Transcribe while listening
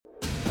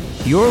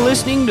You're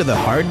listening to the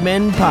Hard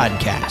Men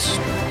Podcast,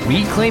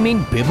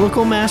 reclaiming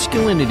biblical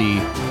masculinity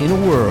in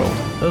a world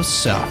of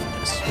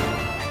softness.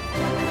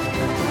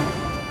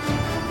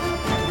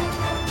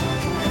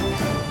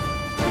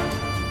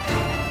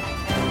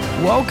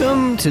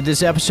 Welcome to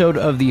this episode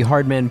of the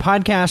Hard Men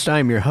Podcast.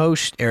 I'm your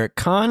host, Eric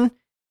Kahn,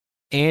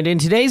 and in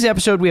today's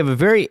episode, we have a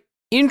very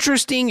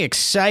interesting,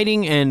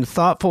 exciting, and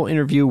thoughtful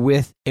interview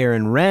with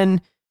Aaron Renn.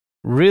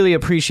 Really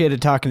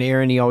appreciated talking to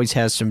Aaron. He always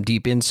has some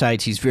deep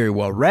insights. He's very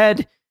well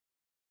read.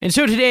 And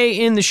so today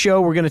in the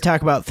show, we're going to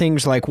talk about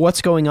things like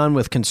what's going on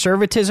with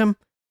conservatism.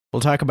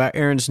 We'll talk about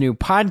Aaron's new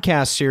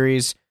podcast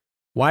series,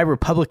 Why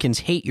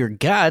Republicans Hate Your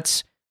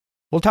Guts.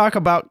 We'll talk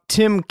about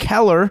Tim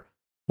Keller,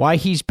 why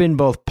he's been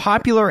both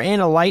popular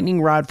and a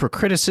lightning rod for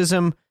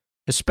criticism,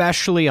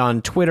 especially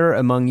on Twitter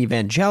among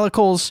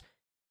evangelicals.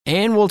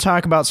 And we'll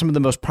talk about some of the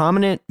most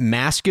prominent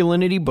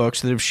masculinity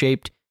books that have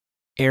shaped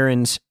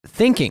Aaron's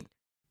thinking.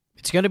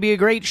 It's going to be a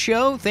great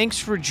show. Thanks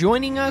for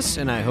joining us,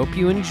 and I hope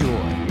you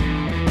enjoy.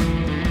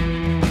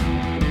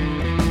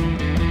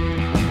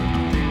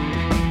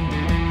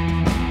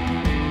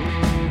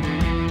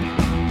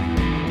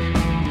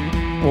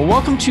 Well,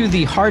 welcome to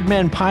the Hard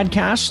Men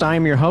Podcast.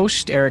 I'm your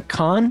host, Eric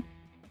Kahn,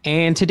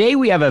 and today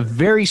we have a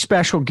very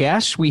special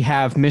guest. We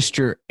have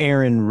Mr.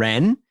 Aaron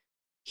Renn.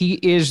 He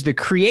is the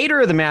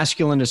creator of the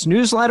Masculinist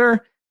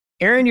newsletter.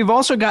 Aaron, you've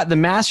also got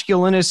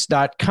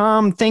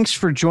themasculinist.com. Thanks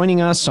for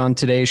joining us on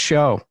today's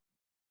show.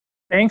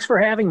 Thanks for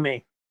having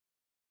me.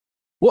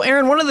 Well,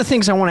 Aaron, one of the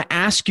things I want to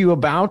ask you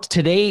about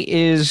today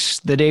is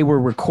the day we're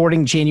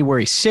recording,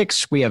 January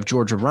 6th. We have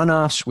Georgia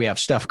runoffs. We have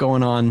stuff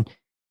going on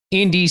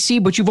in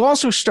DC, but you've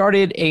also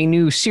started a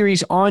new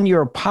series on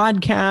your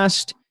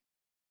podcast.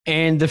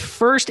 And the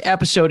first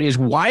episode is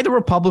Why the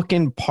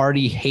Republican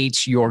Party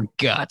Hates Your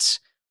Guts.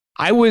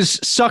 I was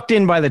sucked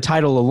in by the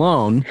title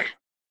alone,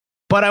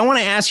 but I want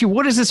to ask you,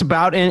 what is this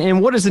about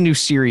and what is the new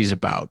series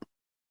about?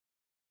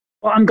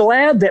 Well, I'm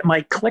glad that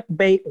my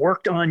clickbait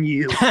worked on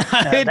you.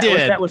 It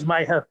did. That was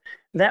my hope.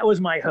 That was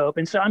my hope.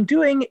 And so I'm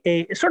doing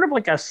a sort of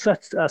like a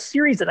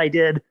series that I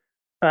did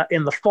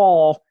in the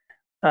fall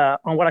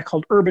on what I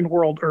called Urban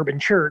World, Urban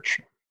Church,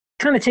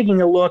 kind of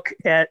taking a look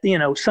at,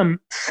 some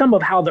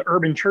of how the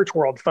urban church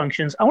world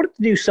functions. I wanted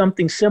to do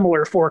something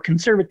similar for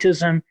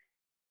conservatism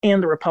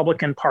and the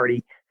Republican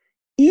Party.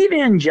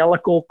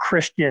 Evangelical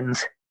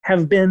Christians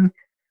have been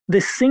the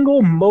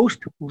single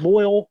most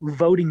loyal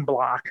voting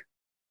bloc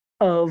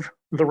of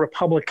the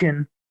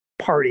Republican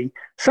Party,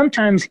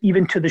 sometimes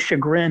even to the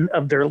chagrin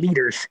of their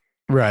leaders.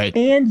 Right.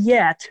 And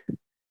yet,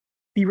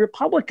 the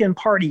Republican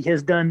Party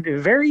has done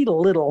very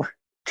little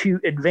to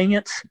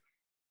advance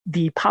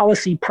the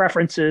policy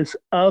preferences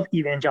of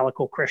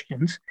evangelical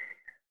Christians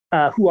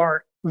who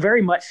are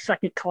very much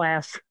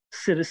second-class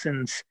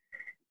citizens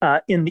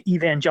in the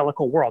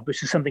evangelical world,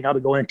 which is something I'll be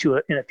going into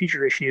in a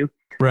future issue.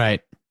 Right.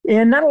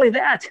 And not only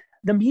that,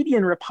 the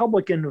median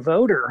Republican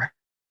voter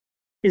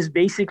is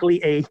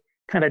basically a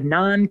kind of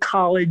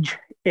non-college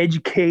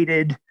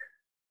educated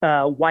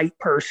white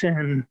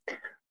person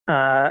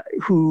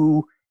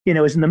who,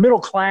 is in the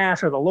middle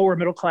class or the lower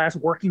middle class,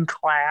 working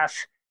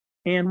class.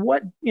 And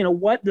what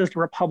does the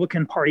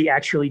Republican Party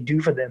actually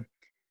do for them?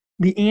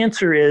 The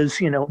answer is,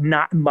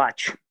 not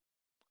much.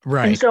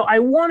 Right. And so I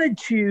wanted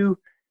to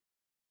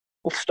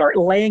start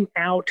laying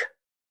out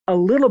a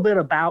little bit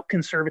about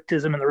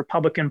conservatism and the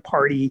Republican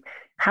Party,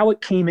 how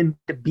it came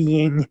into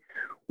being,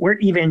 where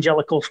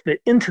evangelicals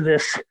fit into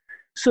this,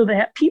 so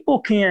that people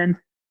can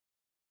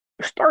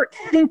start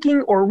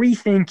thinking or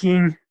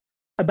rethinking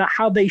about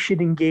how they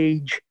should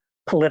engage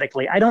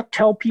politically. I don't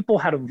tell people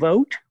how to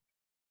vote,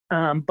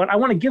 but I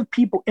want to give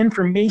people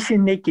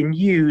information they can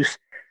use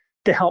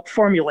to help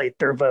formulate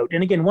their vote.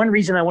 And again, one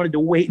reason I wanted to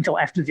wait until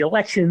after the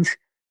elections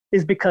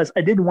is because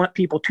I didn't want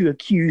people to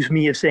accuse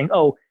me of saying,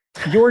 oh,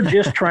 you're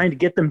just trying to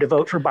get them to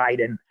vote for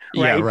Biden.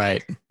 Right? Yeah,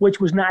 right. Which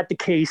was not the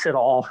case at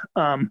all.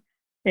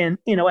 And,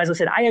 as I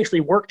said, I actually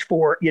worked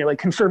for, a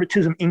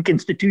Conservatism Inc.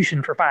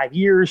 institution for 5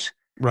 years.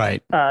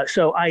 Right.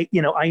 So I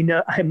know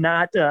I'm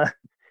not,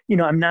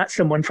 I'm not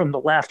someone from the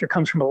left or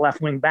comes from a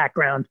left-wing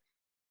background.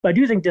 But I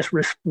do think this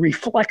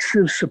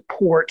reflexive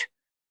support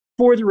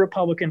for the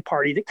Republican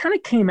Party that kind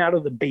of came out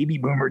of the baby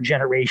boomer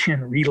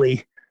generation,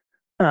 really,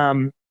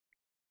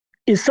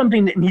 is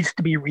something that needs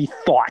to be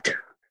rethought.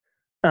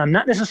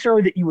 Not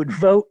necessarily that you would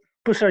pull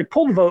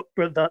the vote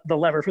for the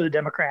lever for the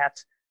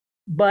Democrats,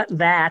 but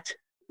that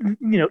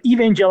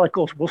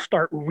evangelicals will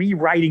start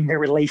rewriting their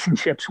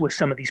relationships with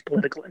some of these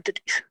political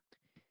entities.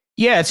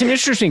 Yeah, it's an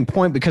interesting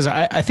point because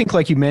I think,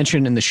 like you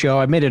mentioned in the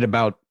show, I made it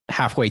about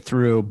halfway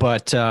through,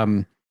 but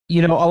a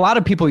lot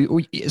of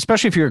people,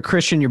 especially if you're a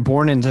Christian, you're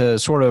born into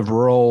sort of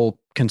rural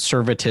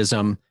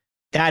conservatism.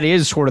 That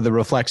is sort of the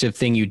reflexive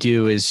thing you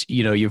do is,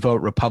 you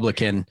vote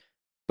Republican,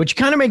 but you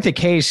kind of make the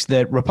case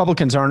that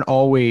Republicans aren't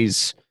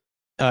always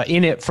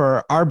in it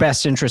for our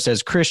best interest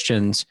as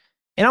Christians.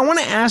 And I want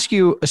to ask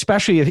you,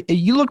 especially if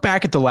you look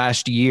back at the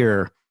last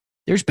year,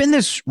 there's been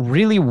this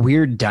really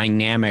weird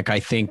dynamic, I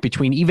think,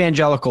 between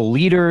evangelical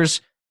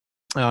leaders,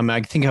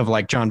 I think of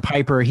like John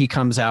Piper. He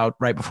comes out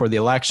right before the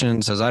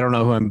election, says, I don't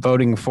know who I'm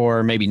voting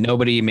for. Maybe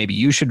nobody. Maybe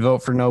you should vote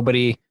for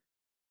nobody.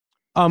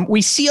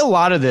 We see a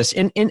lot of this.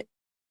 And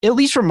at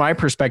least from my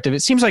perspective,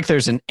 it seems like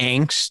there's an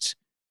angst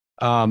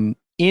in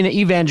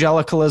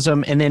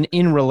evangelicalism and then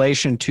in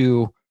relation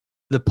to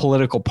the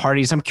political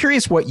parties. I'm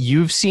curious what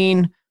you've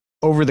seen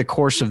over the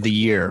course of the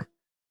year.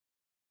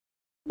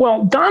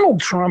 Well,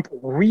 Donald Trump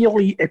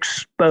really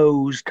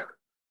exposed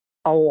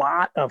a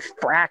lot of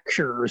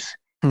fractures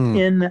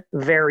in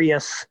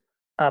various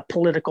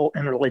political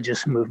and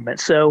religious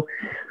movements. So,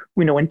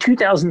 in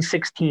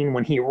 2016,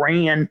 when he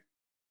ran,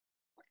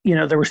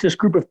 there was this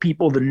group of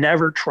people, the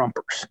Never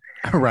Trumpers.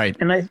 Right.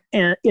 And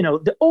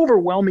the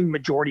overwhelming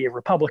majority of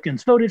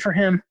Republicans voted for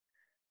him,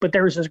 but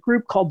there was this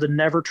group called the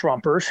Never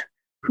Trumpers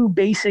who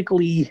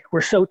basically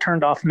were so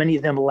turned off, many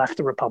of them left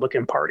the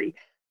Republican Party.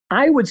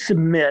 I would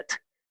submit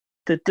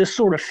that this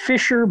sort of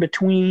fissure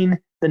between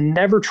the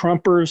Never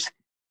Trumpers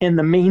and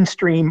the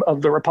mainstream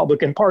of the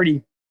Republican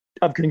Party,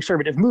 of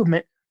conservative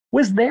movement,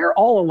 was there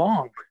all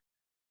along.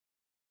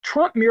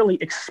 Trump merely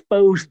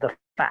exposed the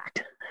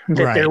fact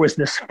that there was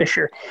this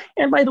fissure.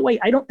 And by the way,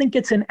 I don't think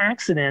it's an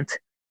accident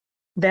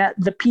that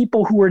the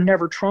people who are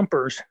Never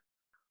Trumpers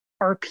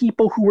are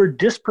people who were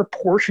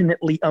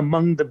disproportionately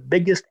among the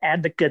biggest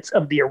advocates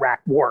of the Iraq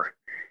War,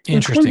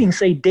 including,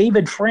 say,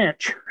 David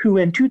French, who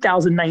in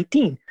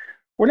 2019,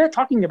 we're not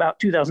talking about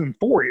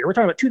 2004 here, we're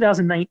talking about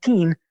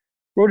 2019,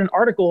 wrote an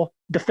article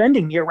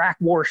defending the Iraq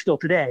War still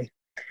today.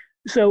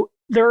 So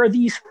there are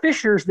these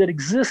fissures that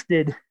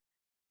existed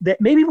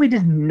that maybe we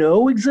didn't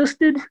know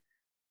existed,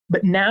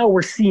 but now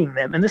we're seeing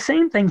them. And the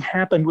same thing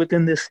happened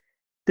within this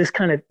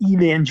kind of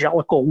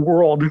evangelical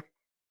world,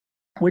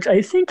 which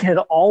I think had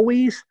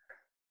always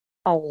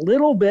a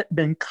little bit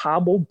been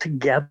cobbled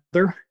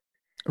together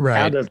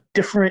out of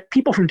different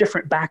people from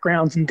different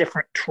backgrounds and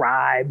different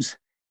tribes.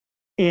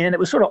 And it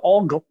was sort of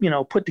all,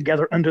 put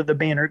together under the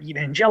banner of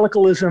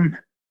evangelicalism.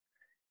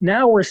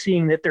 Now we're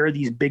seeing that there are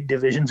these big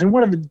divisions. And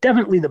one of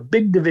definitely the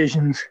big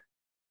divisions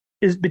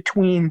is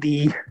between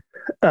the,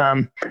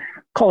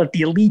 call it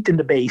the elite and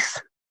the base,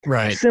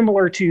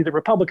 similar to the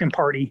Republican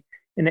Party,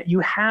 in that you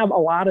have a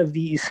lot of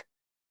these,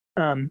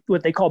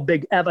 what they call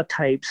big Eva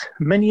types,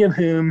 many of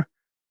whom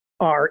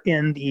are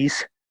in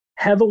these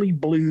heavily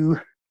blue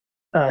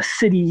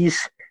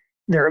cities.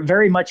 They're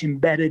very much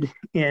embedded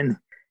in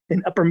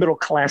an upper middle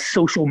class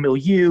social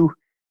milieu.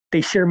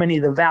 They share many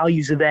of the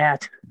values of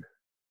that.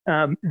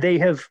 They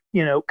have,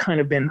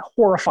 kind of been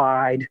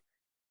horrified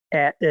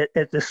at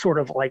this sort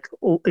of like,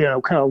 kind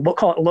of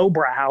call it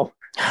lowbrow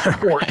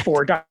support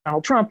for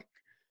Donald Trump,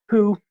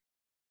 who,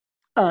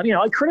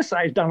 I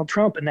criticized Donald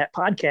Trump in that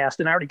podcast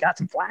and I already got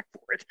some flack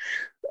for it,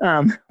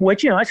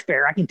 which, that's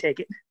fair. I can take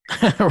it.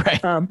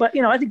 But,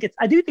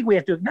 I do think we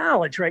have to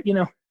acknowledge,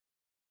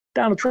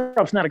 Donald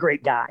Trump's not a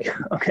great guy.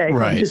 Okay.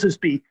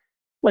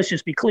 Let's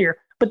just be clear.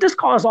 But this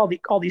caused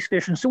all these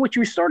fissures. So what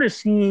you started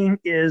seeing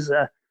is,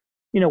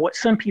 what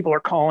some people are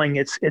calling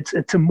it's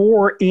a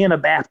more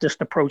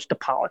Anabaptist approach to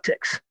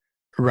politics,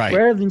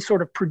 rather than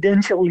sort of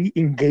prudentially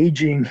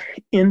engaging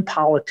in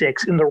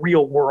politics in the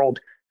real world.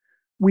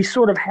 We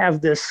sort of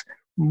have this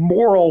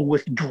moral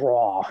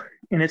withdrawal,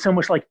 and it's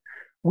almost like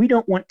we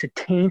don't want to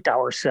taint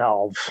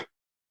ourselves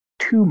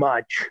too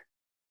much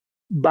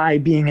by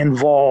being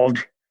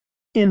involved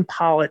in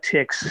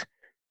politics.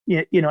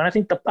 And I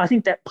think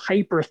that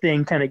Piper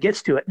thing kind of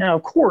gets to it. Now,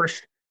 of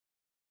course,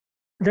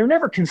 they're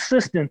never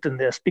consistent in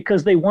this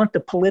because they want to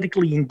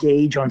politically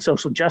engage on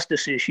social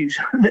justice issues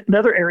in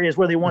other areas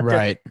where they want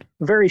to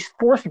very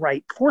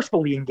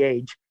forcefully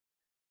engage.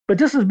 But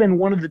this has been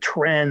one of the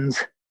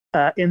trends,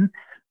 and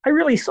I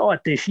really saw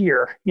it this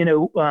year.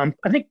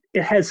 I think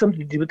it had something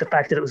to do with the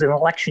fact that it was an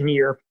election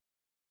year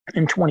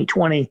in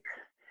 2020,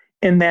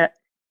 and that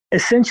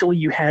essentially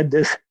you had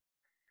this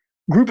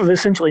group of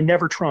essentially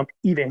never Trump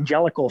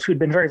evangelicals who'd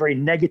been very, very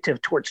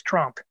negative towards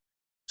Trump,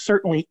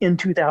 certainly in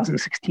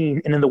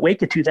 2016 and in the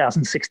wake of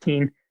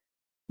 2016,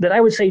 that I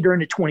would say during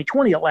the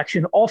 2020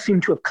 election all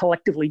seem to have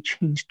collectively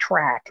changed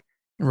track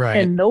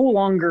and no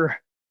longer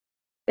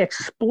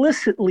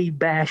explicitly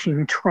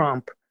bashing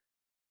Trump,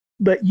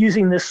 but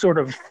using this sort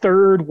of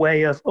third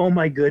way of, oh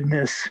my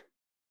goodness,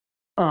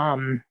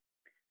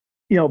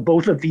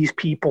 both of these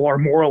people are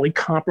morally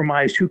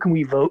compromised. Who can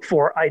we vote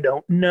for? I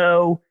don't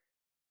know.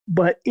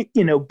 But,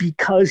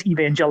 because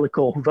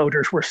evangelical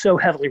voters were so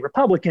heavily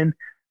Republican,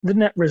 the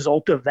net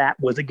result of that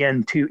was,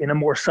 again, to, in a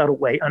more subtle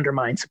way,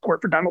 undermine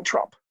support for Donald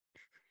Trump.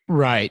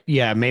 Right.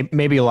 Yeah.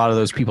 Maybe a lot of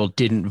those people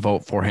didn't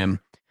vote for him.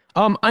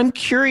 I'm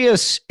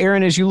curious,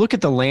 Aaron, as you look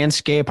at the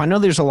landscape, I know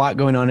there's a lot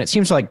going on. It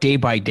seems like day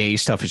by day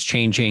stuff is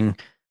changing.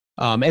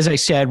 As I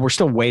said, we're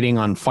still waiting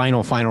on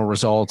final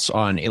results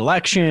on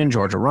election,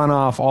 Georgia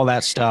runoff, all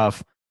that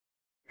stuff.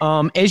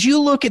 As you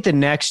look at the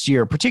next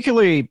year,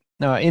 particularly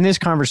in this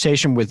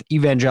conversation with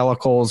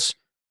evangelicals,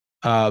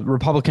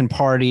 Republican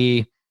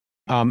Party,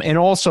 and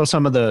also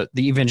some of the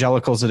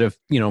evangelicals that have,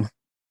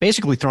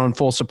 basically thrown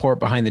full support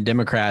behind the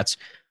Democrats,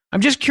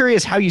 I'm just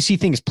curious how you see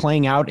things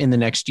playing out in the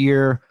next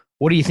year.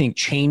 What do you think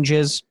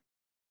changes?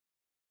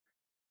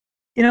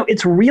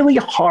 It's really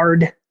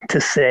hard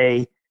to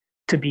say,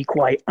 to be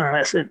quite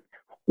honest. And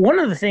one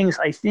of the things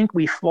I think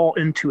we fall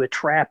into a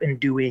trap in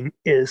doing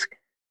is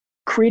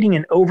creating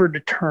an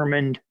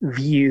overdetermined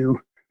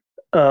view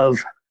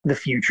of the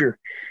future.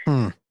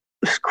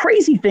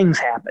 Crazy things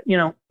happen.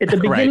 At the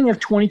beginning of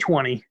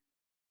 2020,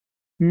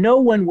 no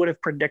one would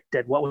have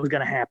predicted what was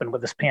going to happen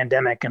with this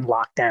pandemic and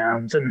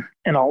lockdowns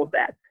and all of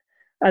that.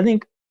 I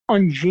think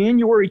on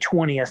January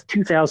 20th,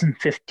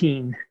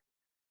 2015,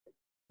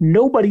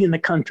 nobody in the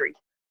country,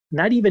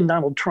 not even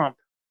Donald Trump,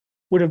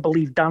 would have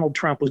believed Donald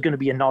Trump was going to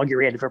be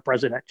inaugurated for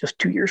president just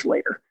 2 years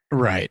later.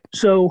 Right.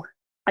 So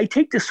I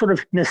take this sort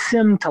of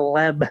Nassim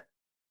Taleb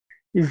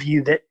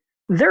view that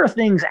there are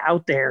things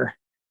out there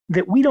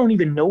that we don't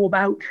even know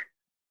about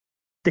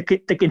that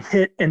can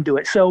hit and do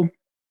it. So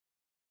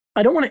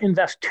I don't want to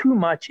invest too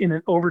much in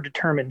an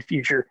overdetermined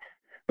future,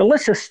 but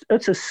let's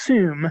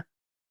assume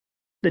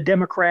the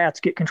Democrats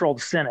get control of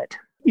the Senate.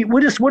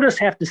 We'll just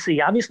have to see.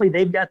 Obviously,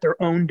 they've got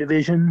their own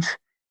divisions,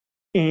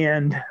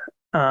 and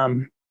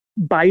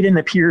Biden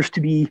appears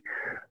to be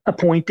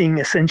appointing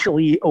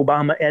essentially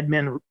Obama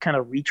admin kind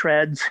of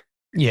retreads,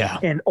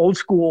 and old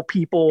school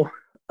people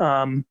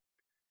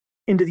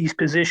into these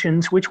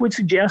positions, which would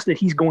suggest that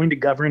he's going to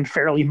govern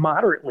fairly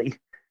moderately.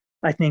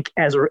 I think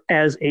as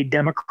a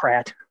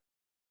Democrat,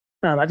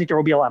 I think there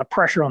will be a lot of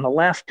pressure on the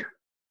left.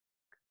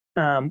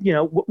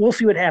 We'll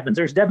see what happens.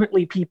 There's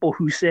definitely people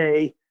who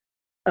say,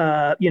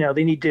 they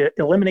need to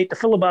eliminate the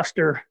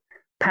filibuster,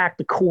 pack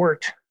the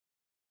court,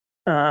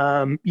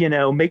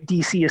 make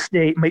DC a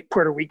state, make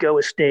Puerto Rico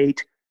a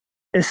state,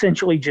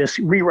 essentially just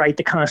rewrite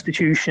the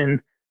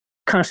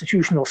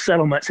constitutional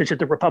settlement such that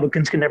the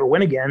Republicans can never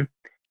win again.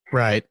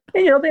 Right.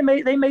 And, they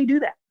may do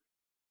that.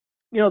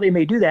 They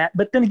may do that.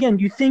 But then again,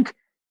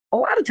 a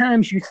lot of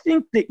times you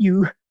think that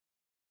you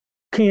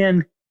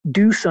can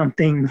do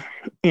something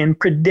and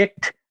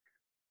predict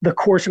the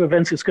course of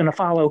events that's going to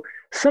follow.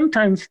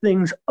 Sometimes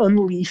things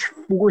unleash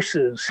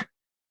forces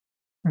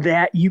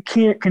that you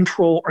can't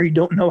control or you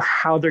don't know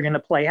how they're going to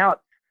play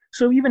out.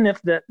 So even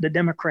if the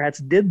Democrats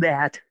did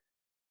that,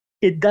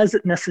 it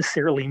doesn't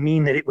necessarily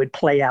mean that it would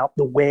play out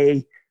the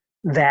way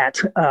that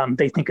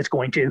they think it's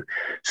going to.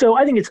 So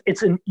I think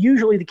it's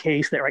usually the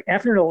case that right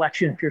after an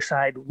election, if your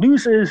side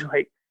loses,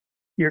 right,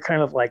 you're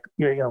kind of like,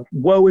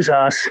 woe is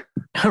us.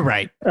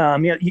 Right.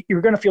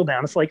 You're going to feel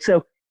down. It's like,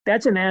 so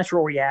that's a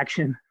natural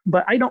reaction,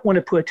 but I don't want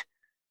to put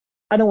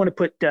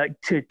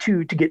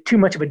to get too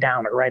much of a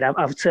downer, right?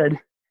 I've said,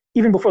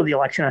 even before the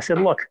election, I said,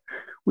 look,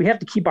 we have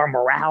to keep our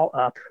morale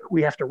up.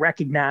 We have to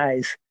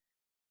recognize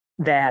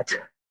that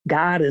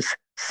God is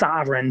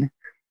sovereign,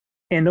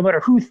 and no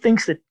matter who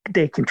thinks that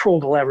they control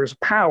the levers of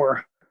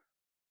power,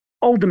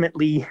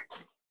 ultimately,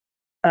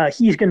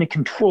 he's going to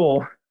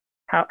control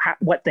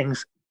what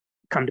things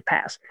come to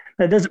pass.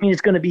 That doesn't mean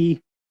it's going to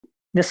be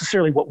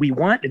necessarily what we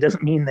want. It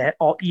doesn't mean that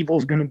all evil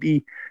is going to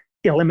be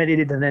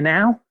eliminated in the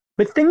now,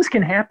 but things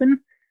can happen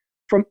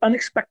from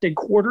unexpected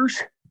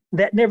quarters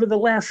that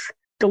nevertheless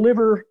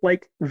deliver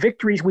like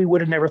victories we would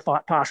have never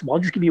thought possible. I'll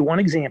just give you one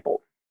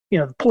example.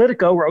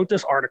 Politico wrote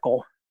this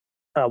article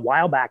a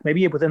while back,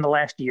 maybe within the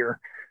last year,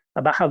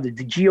 about how the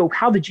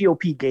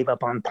GOP gave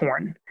up on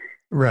porn.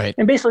 Right.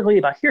 And basically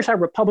about here's how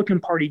Republican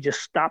Party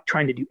just stopped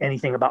trying to do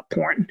anything about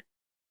porn.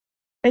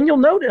 And you'll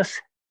notice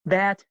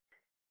that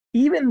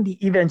even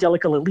the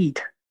evangelical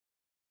elite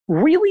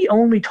really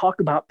only talk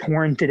about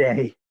porn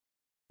today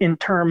in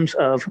terms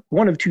of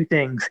one of two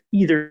things.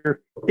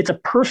 Either it's a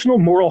personal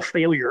moral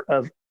failure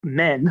of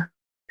men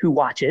who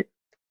watch it,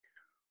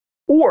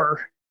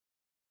 or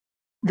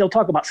they'll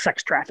talk about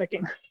sex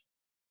trafficking,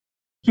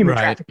 human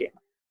trafficking.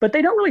 But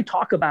they don't really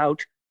talk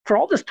about, for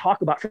all this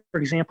talk about, for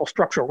example,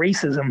 structural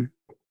racism,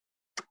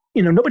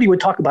 nobody would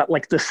talk about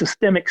like the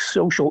systemic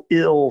social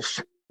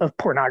ills of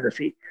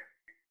pornography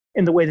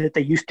in the way that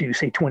they used to,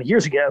 say, 20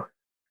 years ago.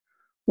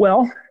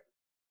 Well,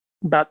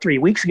 about 3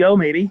 weeks ago,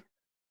 maybe,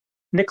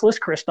 Nicholas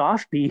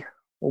Kristof, the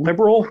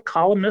liberal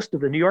columnist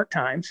of the New York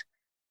Times,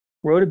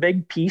 wrote a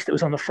big piece that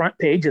was on the front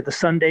page of the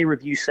Sunday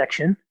Review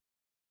section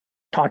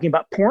talking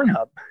about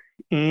Pornhub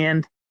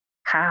and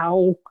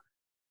how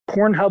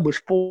Pornhub was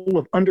full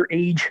of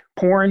underage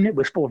porn. It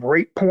was full of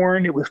rape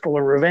porn. It was full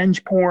of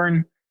revenge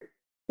porn.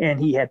 And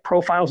he had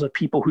profiles of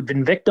people who'd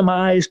been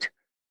victimized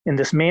in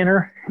this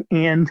manner.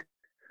 And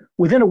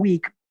within a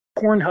week,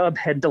 Pornhub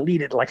had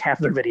deleted like half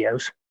their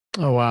videos.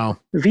 Oh, wow.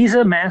 Visa,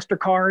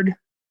 MasterCard,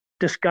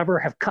 Discover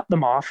have cut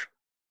them off.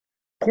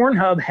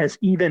 Pornhub has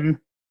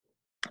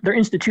they're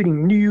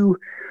instituting new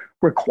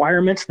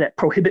requirements that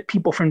prohibit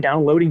people from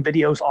downloading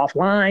videos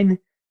offline.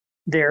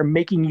 They're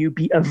making you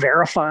be a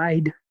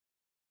verified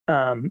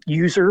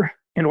user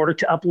in order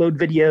to upload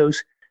videos.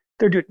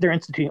 They're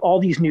instituting all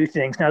these new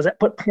things. Now, does that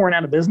put porn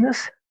out of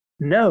business?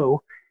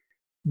 No.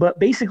 But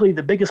basically,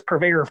 the biggest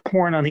purveyor of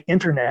porn on the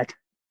internet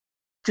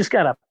just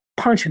got a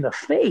punch in the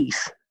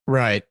face.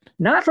 Right.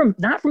 Not from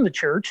the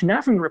church,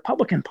 not from the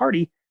Republican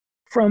Party,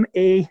 from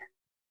a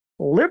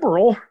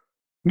liberal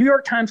New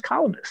York Times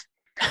columnist.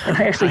 And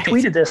I actually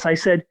tweeted this. I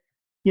said,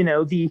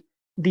 the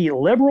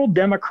liberal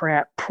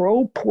Democrat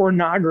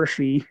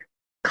pro-pornography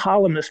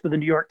columnist for the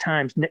New York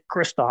Times, Nick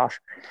Kristof,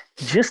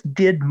 just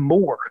did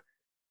more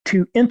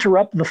to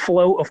interrupt the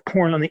flow of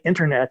porn on the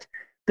internet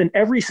than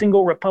every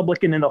single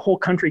Republican in the whole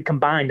country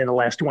combined in the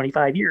last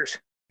 25 years.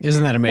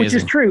 Isn't that amazing? Which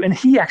is true. And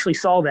he actually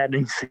saw that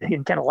and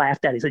kind of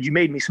laughed at it. He said, "You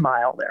made me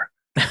smile there."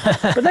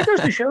 But that goes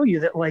to show you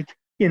that, like,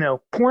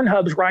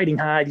 Pornhub's riding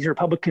high. These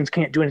Republicans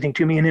can't do anything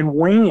to me. And then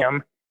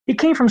wham, it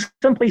came from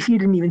someplace he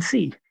didn't even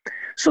see.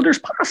 So there's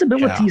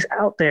possibilities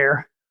out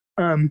there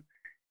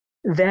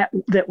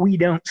that we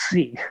don't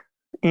see.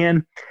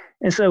 And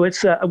so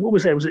it's, what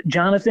was that? Was it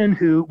Jonathan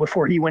who,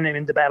 before he went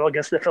into battle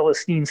against the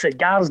Philistines, said,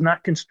 "God is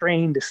not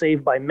constrained to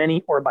save by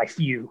many or by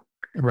few."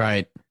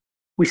 Right.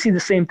 We see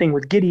the same thing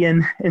with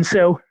Gideon. And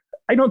so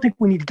I don't think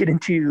we need to get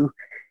into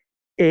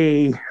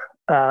a,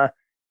 kind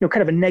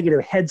of a negative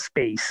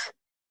headspace,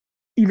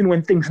 even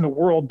when things in the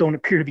world don't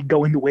appear to be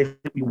going the way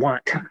that we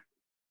want.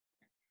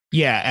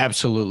 Yeah,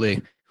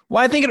 absolutely.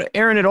 Well, I think,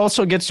 Aaron, it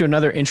also gets to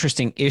another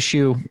interesting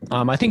issue.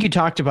 I think you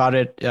talked about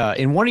it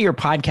in one of your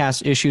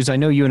podcast issues. I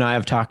know you and I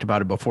have talked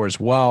about it before as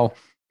well.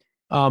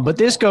 But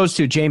this goes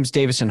to James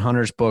Davison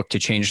Hunter's book, To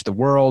Change the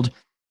World.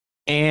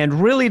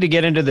 And really to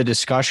get into the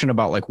discussion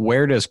about, like,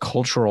 where does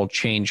cultural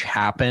change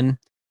happen?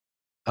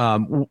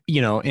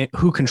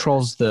 Who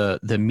controls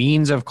the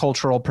means of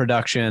cultural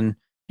production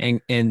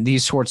and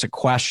these sorts of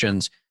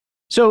questions.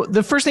 So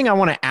the first thing I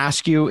want to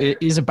ask you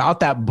is about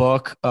that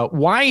book.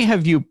 Why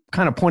have you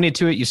kind of pointed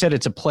to it? You said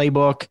it's a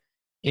playbook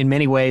in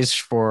many ways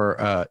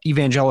for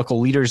evangelical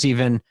leaders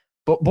even.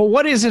 But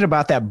what is it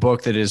about that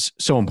book that is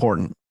so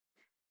important?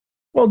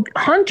 Well,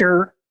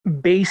 Hunter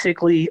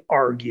basically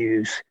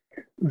argues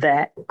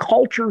that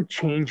culture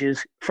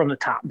changes from the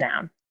top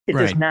down. It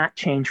does not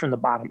change from the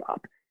bottom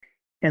up.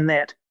 And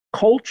that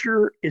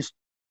culture is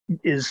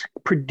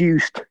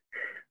produced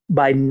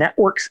by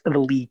networks of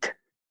elite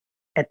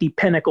at the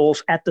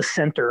pinnacles, at the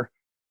center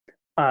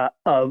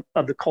of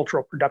the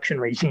cultural production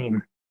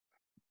regime.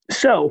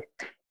 So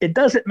it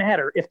doesn't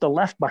matter if the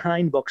Left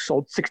Behind book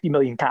sold 60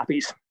 million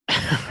copies,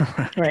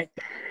 right?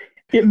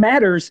 It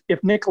matters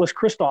if Nicholas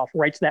Kristof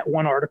writes that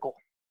one article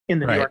in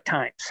the New York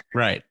Times.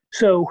 Right.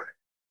 So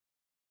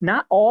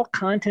not all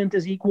content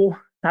is equal.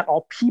 Not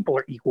all people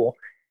are equal.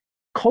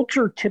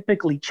 Culture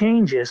typically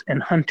changes,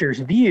 in Hunter's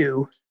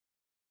view,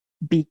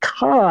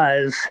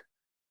 because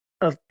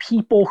of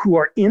people who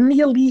are in the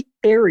elite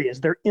areas.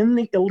 They're in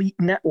the elite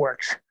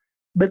networks,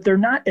 but they're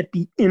not at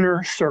the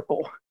inner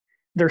circle.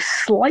 They're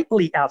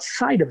slightly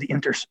outside of the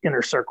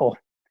inner circle,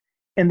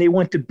 and they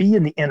want to be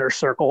in the inner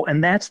circle.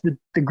 And that's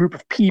the group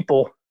of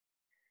people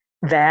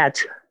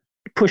that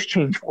push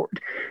change forward.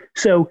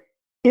 So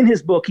in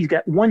his book, he's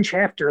got one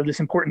chapter that's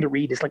important to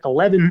read. It's like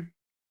 11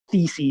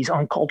 theses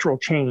on cultural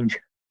change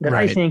that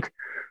I think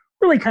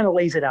really kind of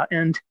lays it out.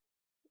 And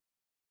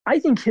I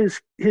think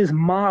his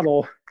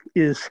model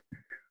is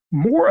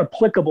more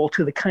applicable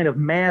to the kind of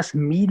mass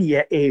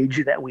media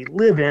age that we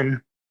live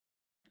in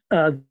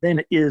than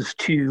it is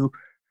to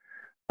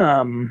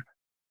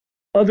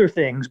other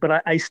things.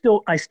 But I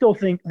still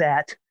think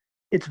that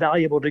it's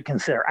valuable to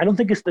consider. I don't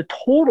think it's the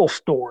total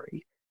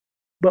story,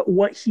 but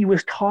what he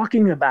was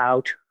talking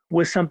about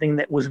was something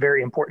that was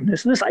very important.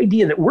 This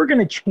idea that we're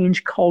going to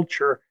change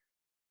culture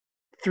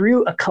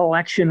through a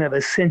collection of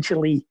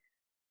essentially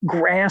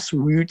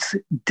grassroots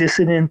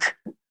dissident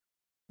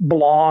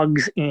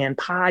blogs and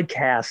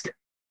podcasts,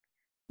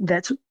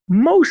 that's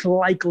most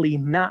likely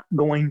not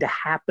going to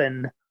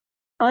happen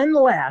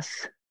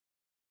unless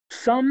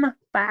some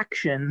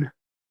faction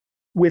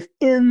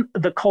within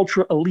the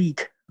cultural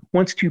elite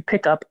wants to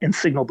pick up and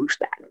signal boost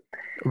that.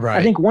 Right.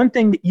 I think one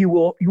thing that you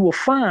will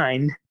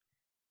find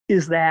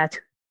is that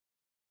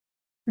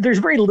there's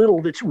very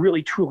little that's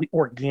really truly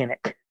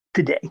organic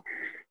today.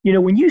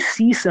 When you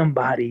see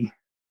somebody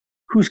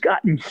who's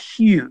gotten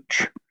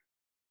huge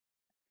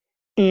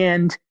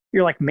and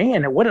you're like,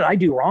 man, what did I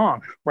do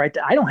wrong? Right?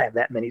 I don't have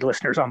that many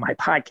listeners on my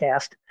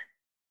podcast.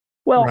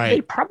 Well, they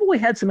probably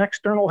had some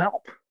external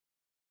help.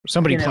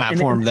 Somebody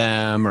platformed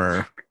them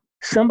or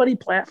somebody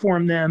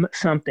platformed them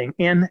something.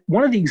 And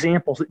one of the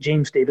examples that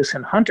James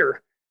Davison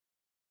Hunter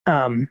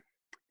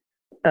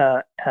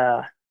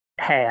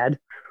had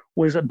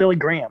was a Billy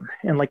Graham.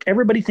 And like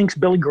everybody thinks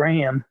Billy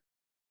Graham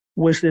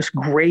was this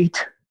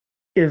great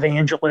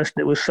evangelist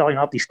that was selling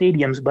off these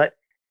stadiums, but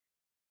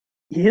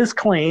his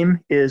claim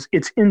is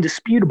it's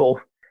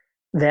indisputable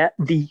that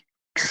the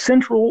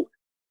central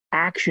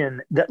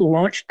action that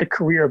launched the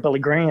career of Billy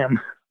Graham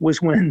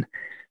was when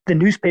the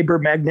newspaper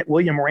magnate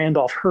William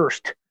Randolph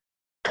Hearst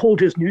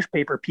told his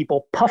newspaper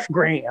people, "Puff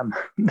Graham."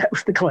 That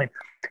was the claim.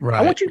 Right.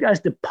 "I want you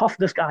guys to puff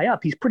this guy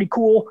up. He's pretty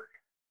cool.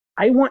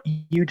 I want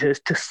you to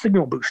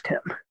signal boost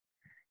him."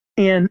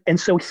 And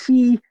so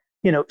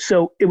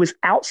so it was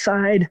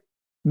outside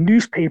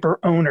newspaper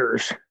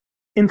owners,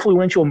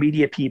 influential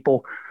media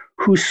people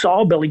who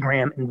saw Billy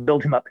Graham and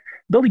built him up.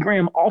 Billy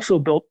Graham also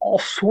built all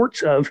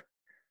sorts of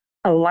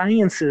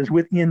alliances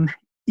within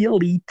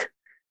elite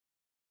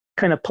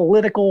kind of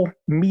political,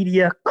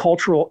 media,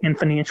 cultural, and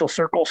financial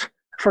circles.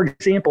 For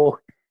example,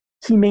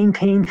 he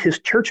maintained his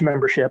church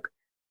membership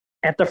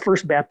at the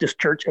First Baptist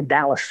Church of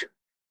Dallas,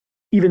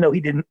 even though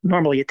he didn't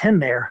normally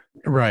attend there.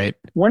 Right.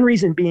 One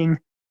reason being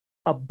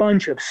a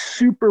bunch of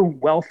super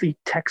wealthy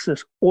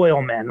Texas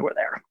oil men were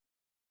there.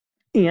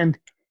 And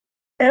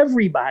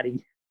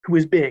everybody who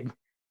was big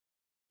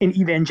in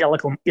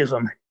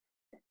evangelicalism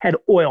had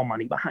oil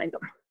money behind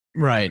them.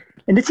 Right.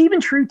 And it's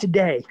even true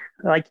today.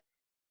 Like,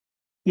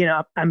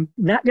 I'm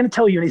not going to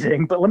tell you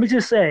anything, but let me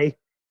just say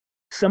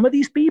some of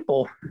these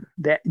people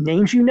that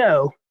names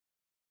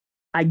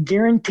I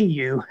guarantee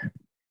you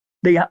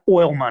they got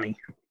oil money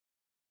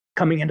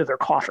coming into their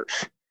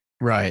coffers.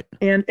 Right.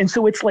 And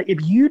so it's like,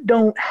 if you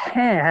don't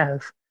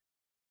have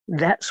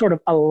that sort of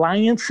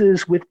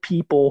alliances with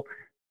people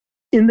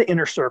in the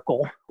inner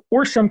circle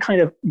or some kind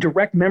of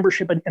direct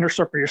membership in inner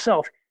circle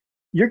yourself,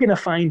 you're going to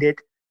find it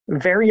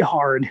very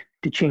hard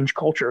to change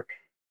culture.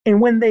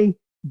 And when they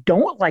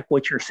don't like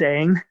what you're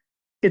saying,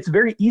 it's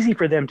very easy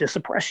for them to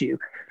suppress you.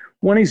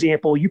 One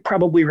example, you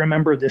probably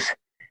remember this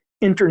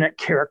internet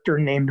character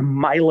named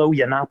Milo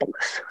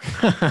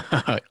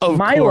Yiannopoulos. Of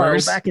Milo,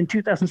 course. back in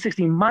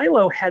 2016,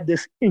 Milo had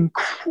this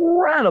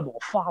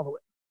incredible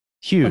following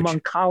Huge.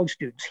 among college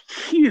students.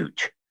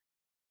 Huge.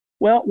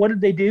 Well, what did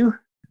they do?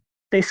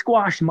 They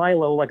squashed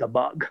Milo like a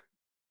bug.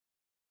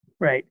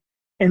 Right.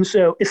 And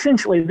so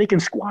essentially they can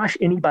squash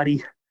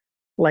anybody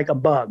like a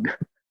bug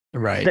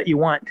Right. that they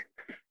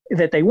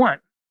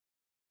want.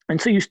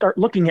 And so you start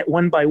looking at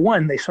one by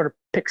one, they sort of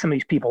pick some of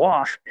these people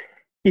off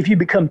if you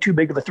become too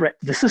big of a threat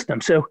to the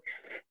system. So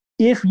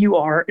if you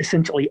are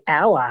essentially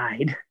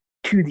allied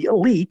to the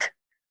elite,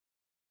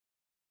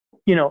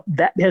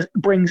 that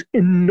brings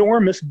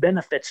enormous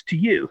benefits to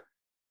you.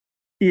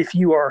 If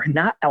you are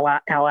not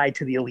allied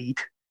to the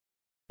elite,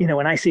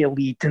 and I say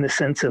elite in the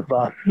sense of,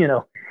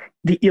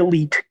 the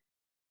elite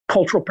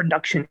cultural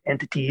production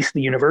entities,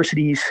 the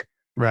universities,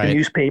 Right. the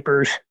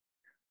newspapers,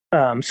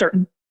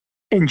 certain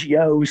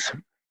NGOs,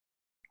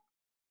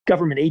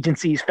 government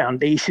agencies,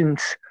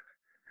 foundations,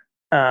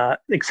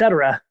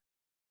 etc.,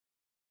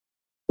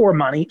 or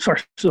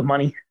sources of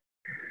money,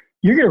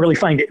 you're going to really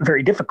find it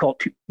very difficult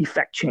to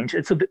effect change.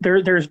 And so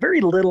there's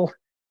very little.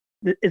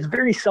 It's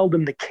very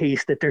seldom the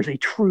case that there's a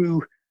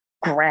true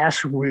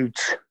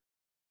grassroots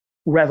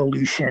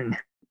revolution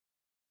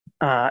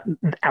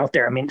out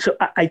there. I mean, so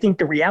I think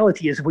the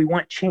reality is, if we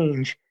want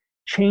change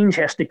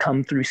has to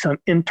come through some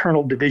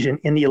internal division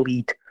in the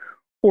elite,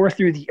 or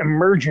through the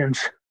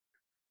emergence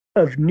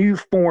of new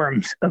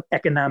forms of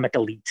economic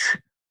elites.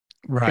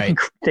 Right.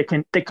 That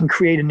can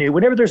create a new.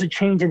 Whenever there's a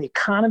change in the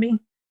economy,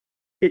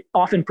 it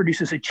often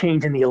produces a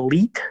change in the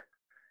elite.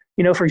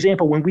 For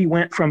example, when we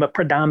went from a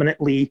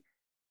predominantly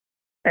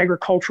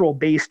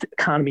agricultural-based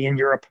economy in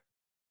Europe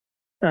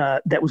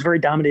that was very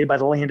dominated by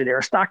the landed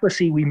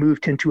aristocracy, we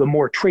moved into a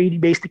more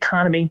trade-based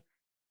economy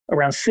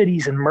around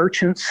cities and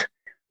merchants,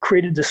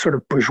 created this sort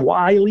of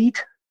bourgeois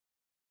elite.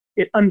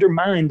 It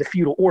undermined the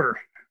feudal order.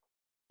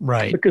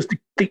 Right. Because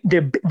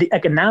the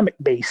economic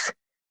base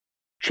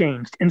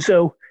changed. And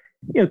so,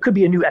 it could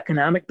be a new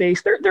economic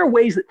base. There are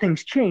ways that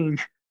things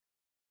change.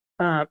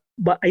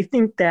 But I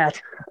think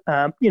that,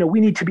 we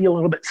need to be a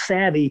little bit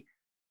savvy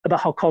about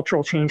how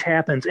cultural change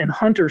happens. And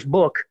Hunter's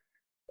book,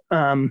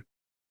 I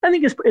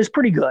think is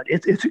pretty good.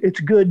 It's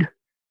good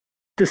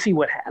to see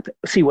what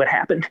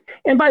happened.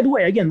 And by the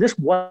way, again, this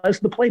was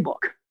the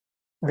playbook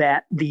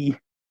that the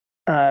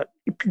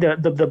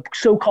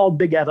so-called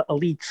big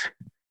elites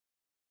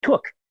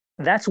took.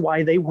 That's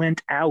why they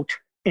went out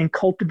and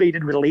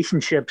cultivated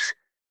relationships,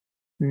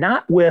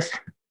 not with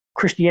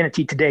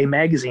Christianity Today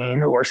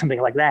magazine or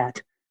something like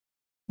that,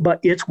 but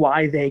it's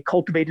why they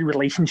cultivated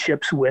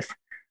relationships with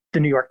the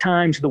New York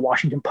Times, the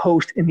Washington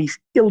Post, and these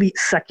elite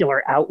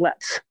secular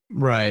outlets.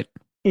 Right.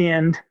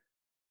 And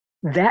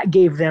that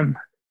gave them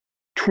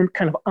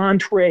kind of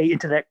entree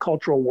into that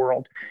cultural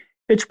world.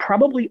 It's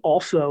probably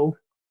also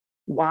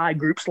why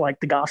groups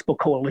like the Gospel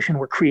Coalition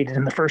were created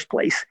in the first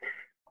place.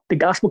 The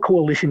Gospel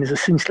Coalition is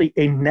essentially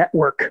a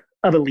network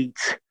of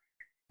elites.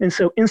 And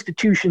so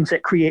institutions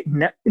that create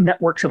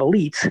networks of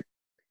elites,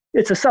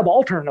 it's a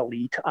subaltern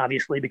elite,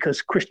 obviously,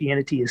 because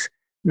Christianity is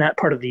not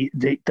part of the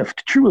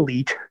true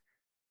elite.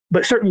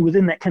 But certainly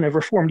within that kind of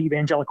reformed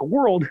evangelical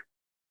world,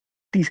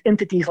 these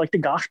entities like the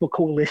Gospel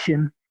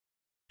Coalition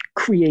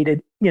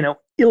created,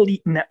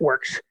 elite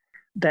networks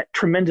that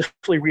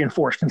tremendously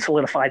reinforced and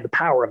solidified the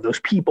power of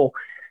those people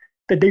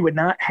that they would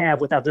not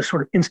have without this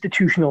sort of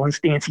institutional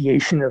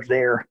instantiation of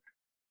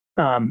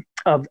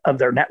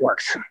their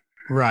networks.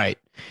 Right.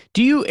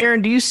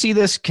 Aaron, do you see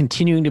this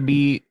continuing to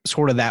be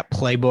sort of that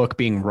playbook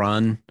being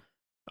run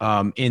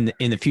in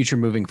the future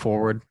moving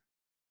forward?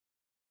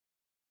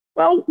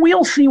 Well,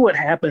 we'll see what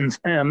happens.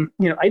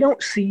 I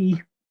don't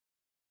see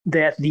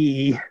that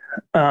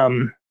I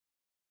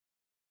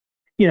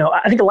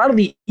think a lot of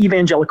the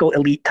evangelical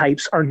elite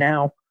types are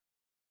now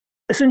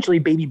essentially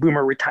baby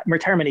boomer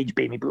retirement age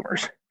baby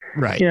boomers.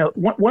 Right.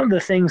 One of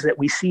the things that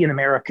we see in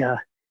America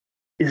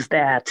is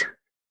that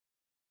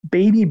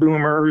baby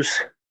boomers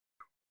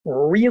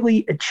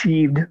really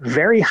achieved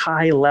very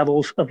high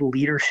levels of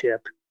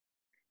leadership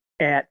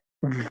at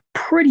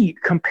pretty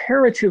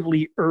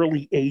comparatively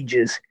early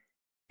ages,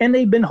 and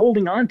they've been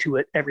holding on to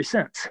it ever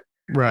since.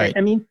 Right.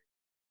 I mean,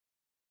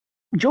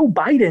 Joe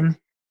Biden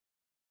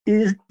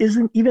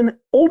isn't even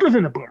older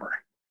than a boomer.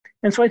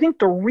 And so I think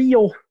the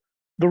real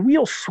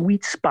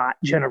sweet spot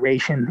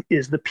generation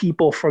is the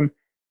people from,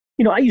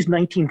 I use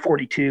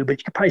 1942, but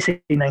you could probably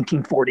say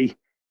 1940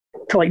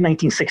 to like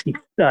 1960,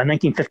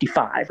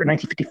 1955 or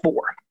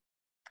 1954.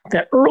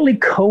 That early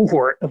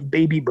cohort of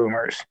baby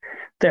boomers,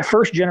 that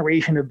first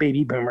generation of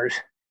baby boomers,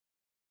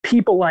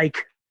 people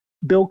like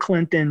Bill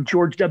Clinton,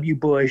 George W.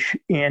 Bush,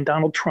 and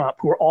Donald Trump,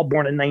 who were all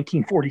born in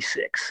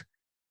 1946.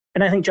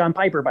 And I think John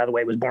Piper, by the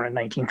way, was born in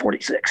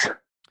 1946.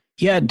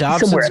 Yeah,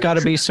 Dobson's got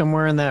to be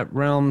somewhere in that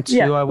realm too,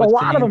 yeah, I would think. A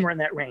think. lot of them are in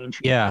that range.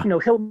 Yeah.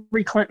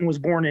 Hillary Clinton was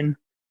born in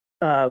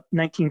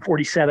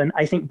 1947.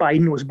 I think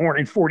Biden was born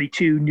in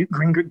 42. Newt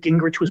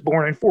Gingrich was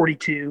born in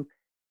 42.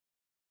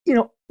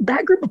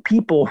 That group of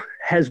people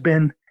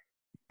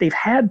they've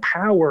had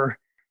power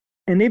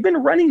and they've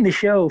been running the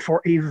show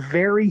for a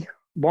very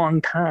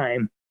long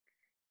time.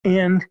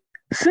 And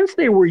since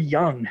they were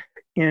young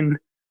and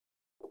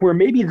were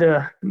maybe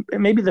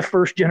the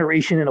first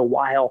generation in a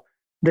while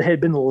that had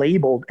been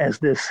labeled as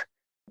this,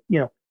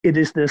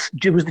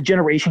 it was the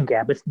generation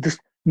gap. It's this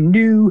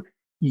new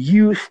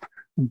youth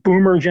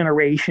boomer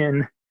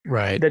generation.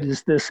 Right. That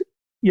is this,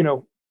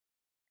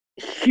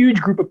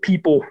 huge group of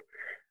people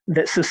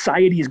that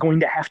society is going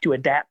to have to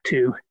adapt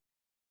to.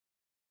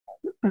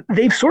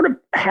 They've sort of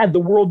had the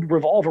world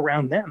revolve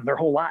around them their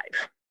whole lives,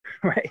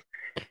 right?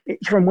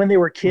 From when they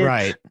were kids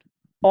right.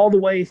 all the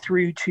way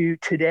through to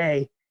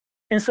today.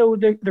 And so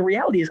the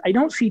reality is I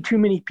don't see too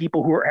many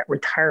people who are at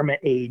retirement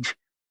age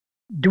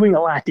doing a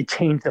lot to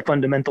change the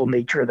fundamental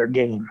nature of their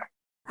game.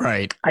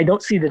 Right. I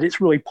don't see that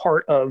it's really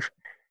part of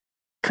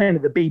kind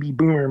of the baby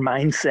boomer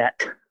mindset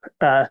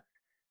to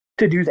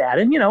do that.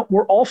 And,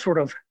 we're all sort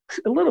of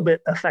a little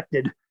bit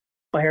affected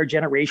by our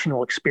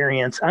generational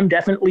experience. I'm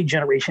definitely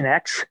Generation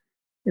X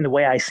in the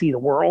way I see the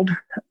world.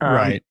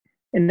 Right.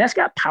 And that's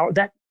got power.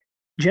 That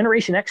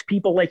Generation X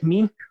people like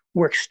me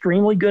were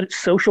extremely good at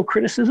social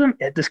criticism,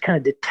 at this kind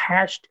of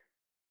detached.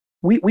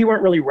 We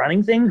weren't really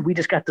running things. We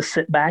just got to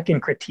sit back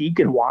and critique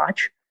and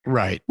watch.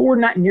 Right. But we're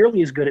not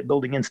nearly as good at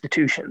building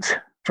institutions,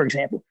 for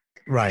example.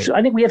 Right. So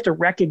I think we have to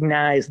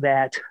recognize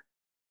that,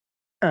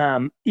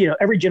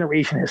 every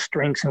generation has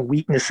strengths and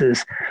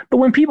weaknesses. But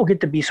when people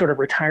get to be sort of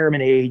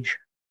retirement age,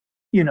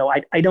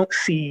 I don't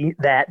see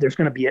that there's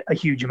going to be a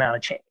huge amount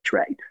of change,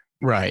 right?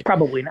 Right.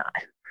 Probably not.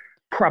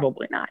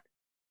 Probably not.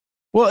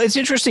 Well, it's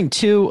interesting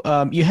too.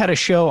 You had a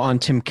show on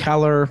Tim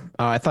Keller.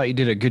 I thought you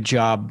did a good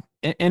job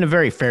and a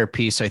very fair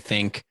piece, I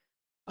think,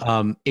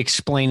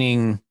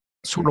 explaining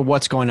sort of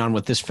what's going on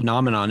with this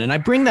phenomenon. And I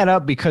bring that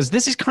up because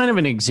this is kind of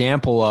an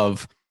example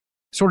of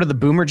sort of the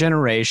boomer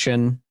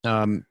generation.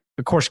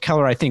 Of course,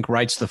 Keller, I think,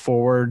 writes the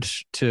foreword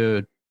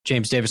to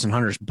James Davison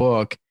Hunter's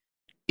book.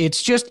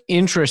 It's just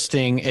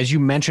interesting, as you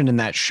mentioned in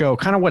that show,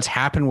 kind of what's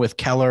happened with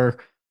Keller.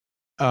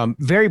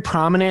 Very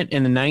prominent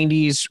in the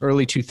 90s,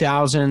 early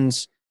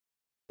 2000s.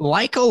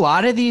 Like a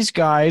lot of these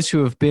guys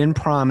who have been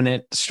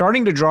prominent,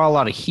 starting to draw a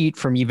lot of heat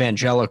from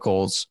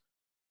evangelicals.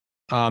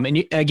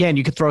 And again,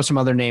 you could throw some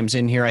other names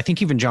in here. I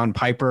think even John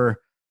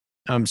Piper,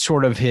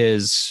 sort of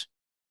his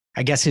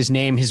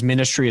name, his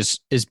ministry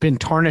has been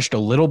tarnished a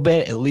little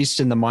bit, at least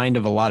in the mind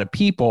of a lot of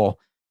people.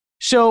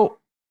 So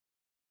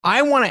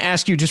I want to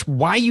ask you just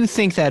why you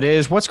think that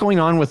is. What's going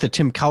on with the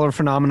Tim Keller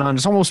phenomenon?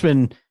 It's almost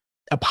been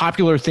a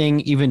popular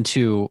thing even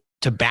to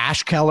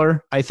bash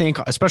Keller, I think,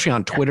 especially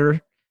on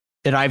Twitter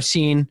that I've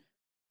seen.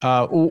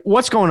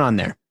 What's going on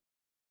there?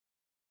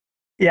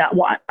 Yeah,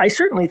 well, I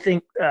certainly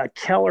think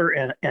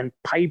Keller and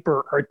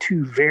Piper are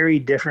two very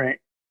different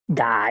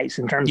guys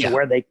in terms of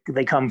where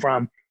they come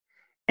from.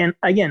 And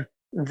again,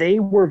 they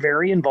were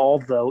very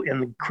involved, though,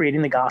 in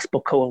creating the Gospel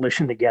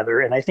Coalition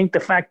together. And I think the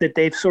fact that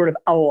they've sort of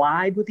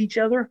allied with each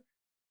other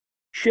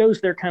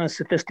shows their kind of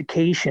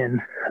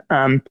sophistication.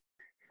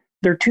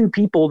 They're two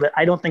people that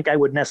I don't think I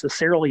would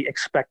necessarily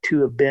expect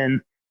to have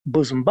been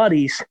bosom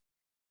buddies,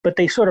 but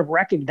they sort of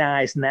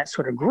recognized in that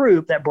sort of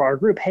group, that broader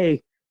group,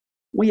 hey,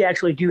 we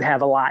actually do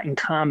have a lot in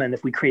common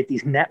if we create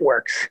these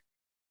networks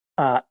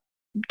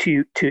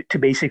to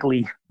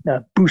basically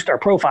boost our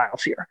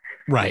profiles here.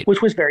 Right.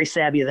 Which was very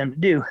savvy of them to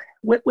do.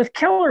 With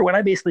Keller, what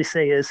I basically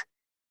say is,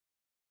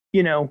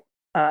 I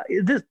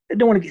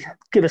don't want to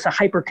give us a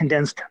hyper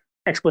condensed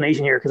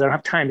explanation here because I don't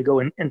have time to go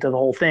into the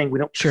whole thing. We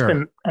don't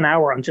spend an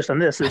hour on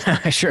this.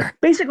 Sure.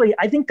 Basically,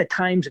 I think the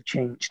times have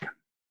changed.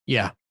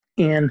 Yeah.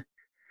 And,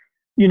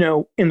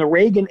 in the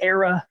Reagan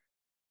era,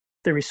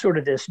 there was sort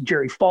of this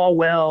Jerry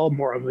Falwell,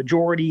 moral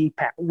majority,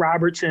 Pat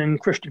Robertson,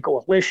 Christian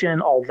Coalition,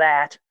 all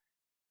that.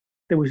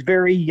 There was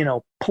very,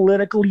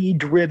 politically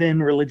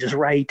driven religious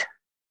right.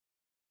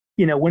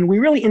 When we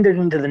really entered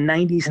into the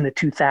 90s and the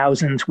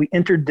 2000s, we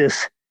entered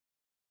this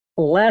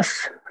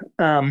less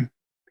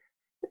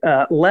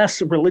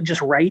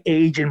religious right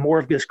age and more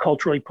of this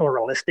culturally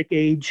pluralistic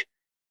age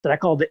that I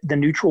call the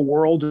neutral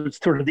world. It's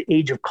sort of the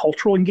age of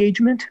cultural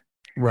engagement.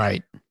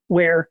 Right.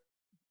 Where,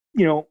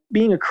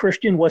 being a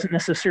Christian wasn't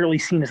necessarily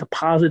seen as a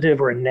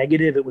positive or a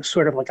negative. It was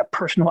sort of like a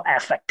personal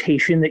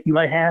affectation that you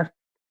might have.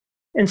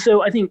 And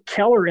so I think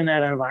Keller in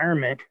that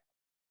environment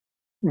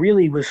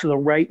really was the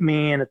right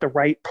man at the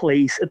right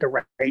place at the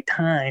right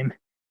time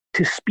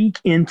to speak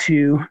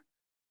into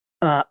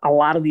a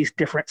lot of these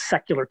different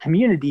secular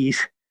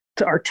communities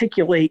to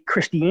articulate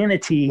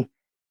Christianity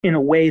in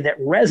a way that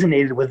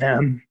resonated with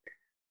them,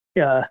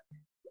 uh,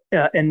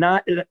 and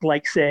not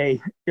like,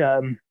 say,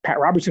 Pat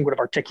Robertson would have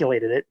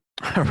articulated it,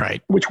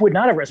 Right. which would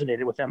not have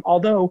resonated with them.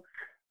 Although,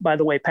 by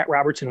the way, Pat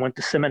Robertson went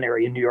to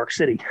seminary in New York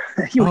City.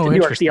 He went to New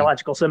York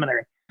Theological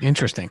Seminary.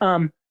 Interesting.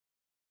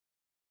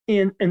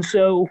 And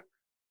so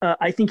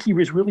I think he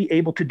was really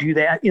able to do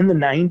that in the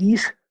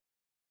 90s.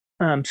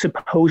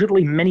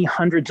 Supposedly, many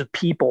hundreds of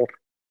people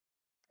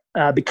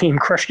became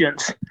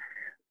Christians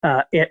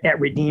at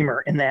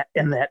Redeemer in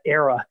that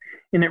era,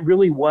 and it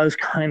really was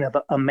kind of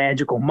a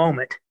magical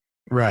moment.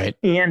 Right.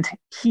 And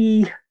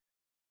he,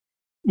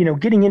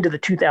 getting into the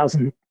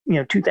 2000s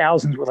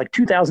with like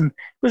 2000, it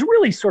was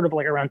really sort of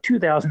like around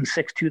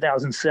 2006,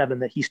 2007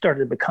 that he started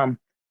to become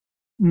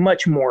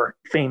much more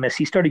famous.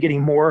 He started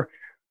getting more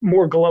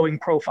glowing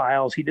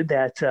profiles. He did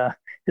that.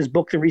 His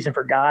book, The Reason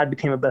for God,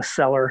 became a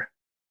bestseller.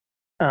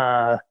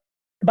 By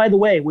the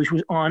way, which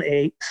was on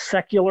a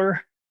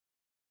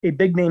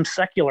big name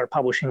secular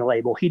publishing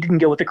label. He didn't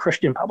go with a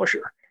Christian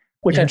publisher,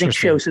 which I think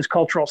shows his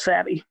cultural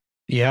savvy.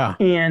 Yeah.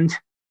 And,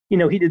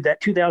 he did that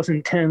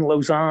 2010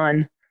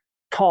 Lausanne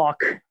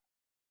talk,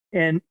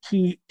 and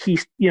he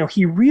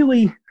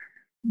really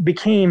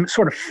became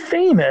sort of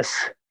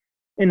famous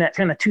in that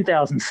kind of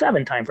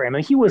 2007 timeframe. I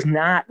mean, he was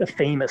not a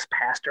famous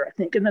pastor, I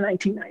think, in the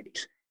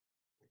 1990s.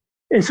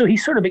 And so he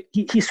sort of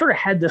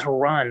had this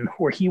run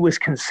where he was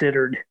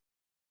considered,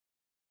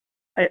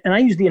 and I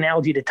use the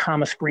analogy to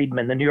Thomas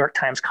Friedman, the New York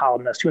Times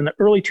columnist, who in the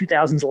early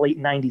 2000s, late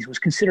 90s was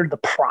considered the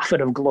prophet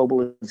of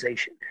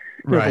globalization.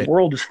 Right. The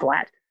world is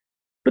flat.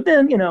 But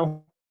then,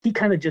 he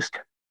kind of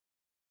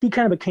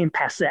became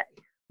passé.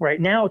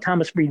 Right now,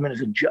 Thomas Friedman is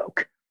a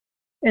joke.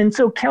 And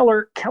so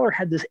Keller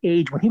had this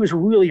age when he was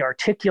really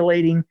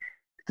articulating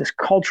this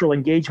cultural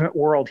engagement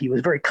world. He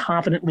was very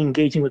confidently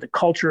engaging with the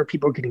culture.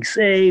 People are getting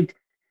saved.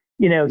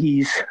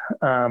 He's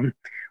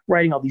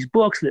writing all these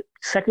books that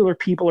secular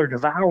people are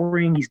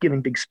devouring. He's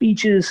giving big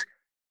speeches,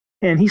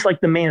 and he's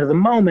like the man of the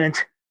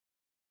moment.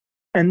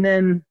 And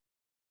then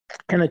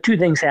kind of two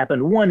things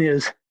happen. One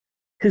is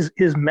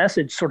his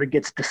message sort of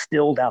gets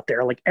distilled out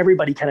there. Like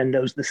everybody kind of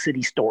knows the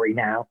city story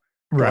now.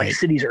 Right. Like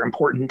cities are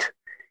important.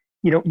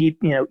 You don't need,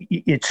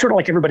 it's sort of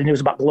like everybody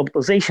knows about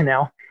globalization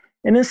now.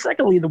 And then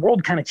secondly, the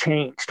world kind of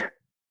changed,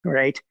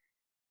 right?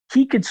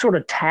 He could sort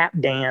of tap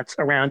dance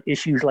around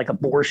issues like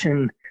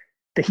abortion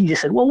that he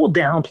just said, well, we'll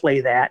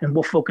downplay that and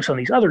we'll focus on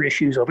these other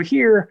issues over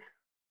here.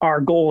 Our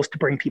goal is to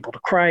bring people to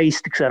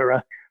Christ, et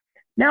cetera.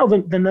 Now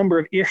the number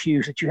of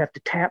issues that you have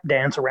to tap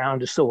dance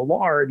around is so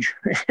large,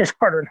 it's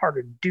harder and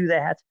harder to do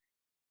that.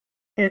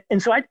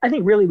 And so I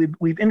think really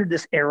we've entered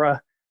this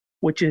era,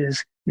 which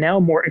is now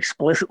more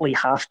explicitly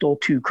hostile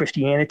to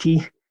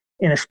Christianity,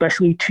 and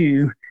especially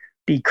to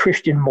the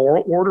Christian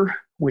moral order,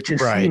 which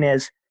is seen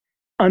as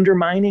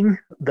undermining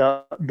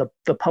the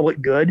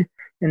public good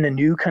and the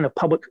new kind of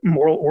public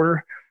moral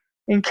order.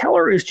 And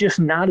Keller is just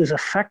not as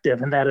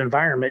effective in that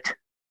environment.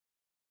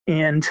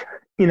 And,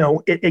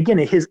 again,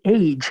 at his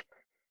age,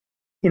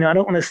 I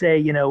don't want to say,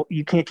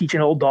 you can't teach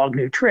an old dog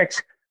new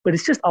tricks, but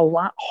it's just a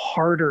lot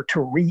harder to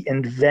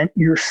reinvent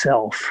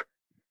yourself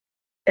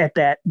at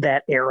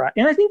that era.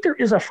 And I think there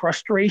is a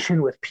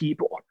frustration with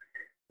people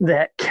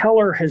that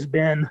Keller has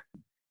been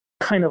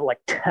kind of like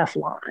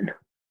Teflon.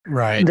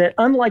 Right. That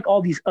unlike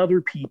all these other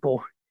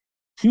people,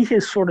 he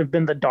has sort of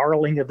been the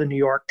darling of the New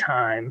York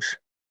Times.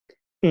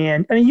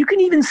 And I mean, you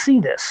can even see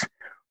this.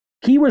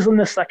 He was in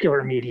the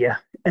secular media.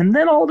 And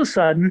then all of a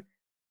sudden,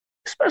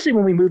 especially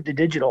when we moved to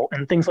digital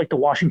and things like the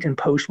Washington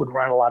Post would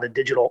run a lot of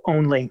digital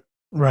only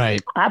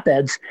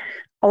op-eds,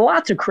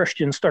 lots of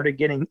Christians started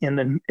getting in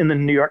the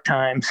New York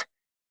Times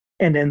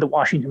and in the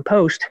Washington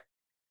Post.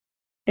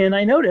 And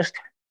I noticed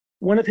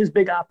one of his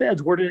big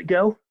op-eds, where did it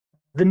go?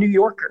 The New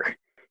Yorker.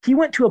 He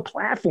went to a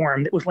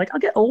platform that was like, I'll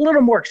get a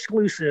little more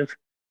exclusive,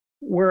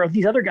 where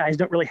these other guys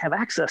don't really have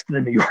access to the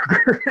New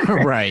Yorker.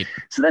 Right.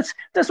 So that's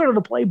sort of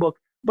the playbook.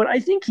 But I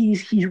think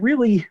he's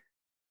really,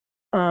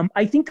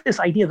 I think this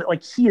idea that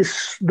like he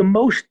is the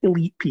most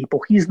elite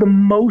people, he's the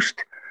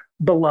most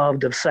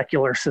beloved of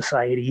secular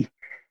society.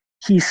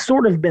 He's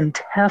sort of been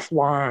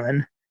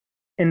Teflon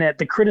in that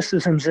the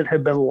criticisms that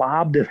have been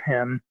lobbed of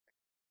him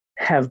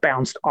have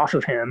bounced off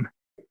of him.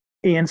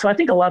 And so I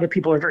think a lot of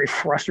people are very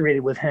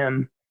frustrated with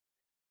him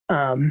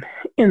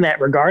in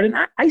that regard. And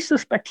I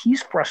suspect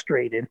he's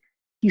frustrated.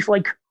 He's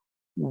like,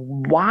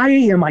 why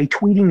am I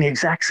tweeting the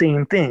exact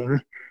same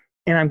thing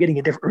and I'm getting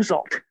a different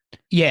result?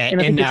 Yeah.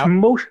 And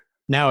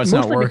now it's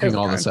not working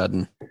all of a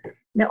sudden.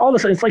 Now, all of a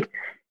sudden,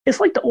 it's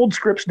like the old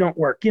scripts don't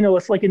work.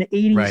 It's like in the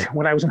 80s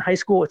when I was in high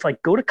school, it's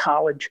like, go to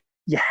college.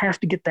 You have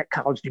to get that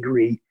college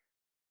degree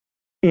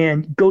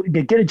and go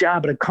get a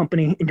job at a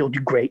company and you'll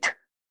do great.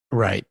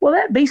 Right. Well,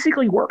 that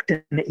basically worked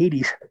in the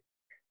 80s.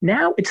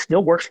 Now it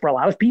still works for a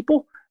lot of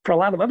people. For a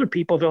lot of other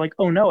people, they're like,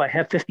 oh no, I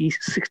have $50,000,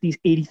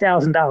 $60,000,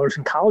 $80,000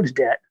 in college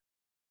debt.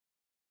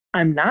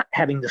 I'm not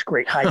having this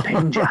great high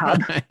paying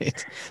job.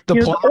 Right. The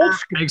The plumber old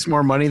makes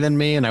more money than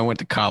me, and I went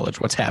to college.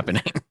 What's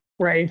happening?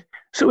 right.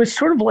 So it's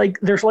sort of like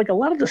there's like a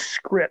lot of the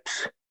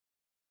scripts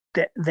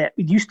that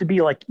used to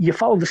be like you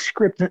follow the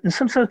script, and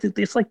sometimes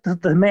it's like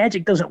the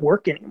magic doesn't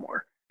work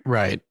anymore.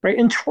 Right. Right.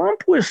 And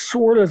Trump was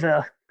sort of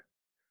a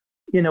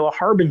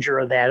harbinger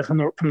of that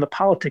from the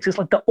politics. It's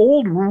like the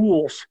old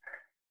rules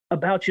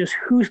about just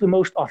who's the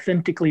most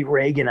authentically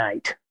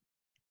Reaganite,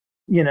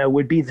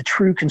 would be the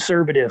true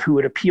conservative who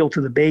would appeal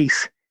to the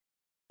base.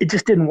 It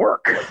just didn't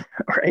work,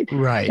 right?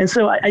 Right. And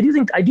so I do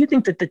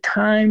think that the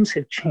times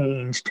have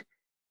changed,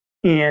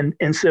 and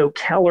so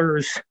Keller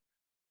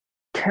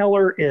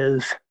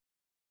is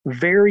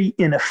very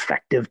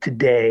ineffective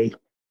today,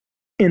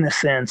 in a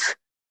sense,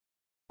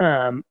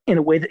 in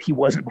a way that he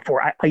wasn't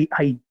before.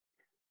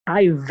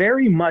 I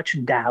very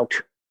much doubt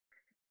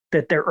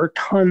that there are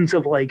tons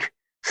of like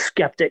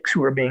skeptics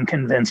who are being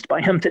convinced by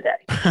him today,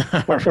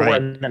 like there were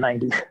Right. in the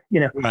 90s.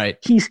 Right.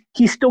 He's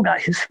still got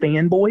his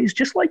fanboys,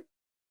 just like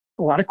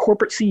a lot of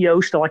corporate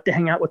CEOs still like to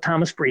hang out with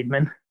Thomas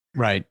Friedman.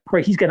 Right.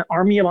 Right. He's got an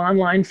army of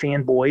online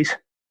fanboys,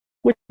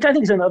 which I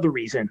think is another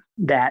reason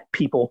that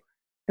people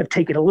have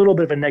taken a little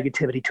bit of a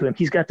negativity to him.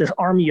 He's got this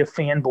army of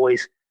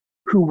fanboys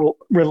who will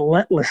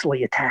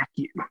relentlessly attack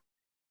you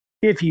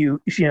if you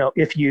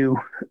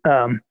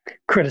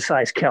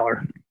criticize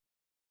Keller.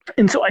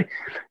 And so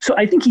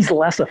I think he's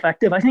less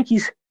effective. I think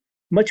he's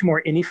much more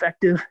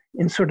ineffective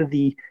in sort of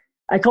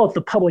I call it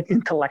the public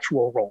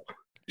intellectual role.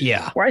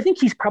 Yeah. Where I think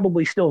he's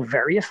probably still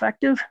very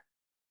effective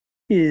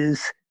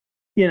is,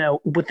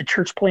 with the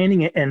church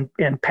planning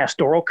and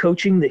pastoral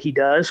coaching that he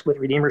does with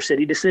Redeemer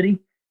City to City.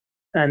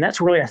 And that's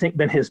really, I think,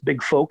 been his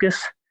big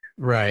focus.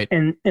 Right.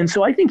 And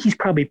so I think he's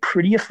probably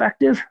pretty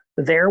effective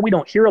there. We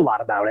don't hear a lot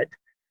about it.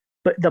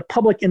 But the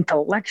public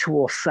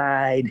intellectual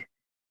side,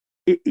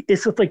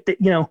 it's just like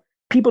that,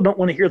 people don't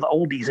want to hear the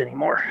oldies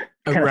anymore.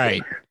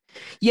 Right.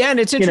 Yeah, and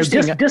it's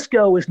interesting.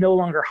 Disco is no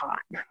longer hot,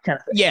 kind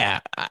of thing. Yeah,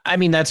 I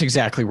mean, that's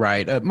exactly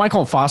right.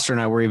 Michael Foster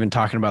and I were even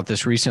talking about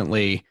this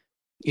recently.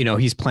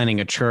 He's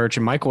planning a church,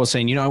 and Michael was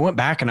saying, I went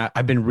back and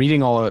I've been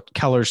reading all of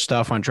Keller's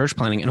stuff on church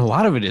planning, and a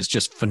lot of it is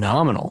just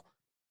phenomenal.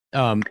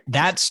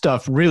 That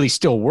stuff really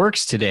still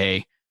works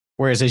today.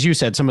 Whereas, as you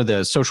said, some of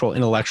the social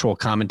intellectual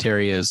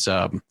commentary is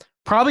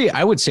probably,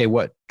 I would say,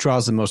 what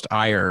draws the most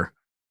ire.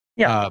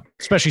 Yeah.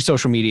 Especially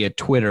social media,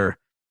 Twitter.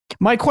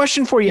 My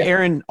question for you,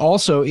 Aaron,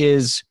 also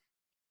is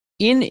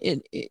in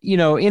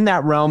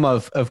that realm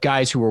of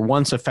guys who were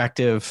once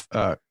effective,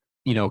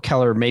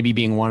 Keller maybe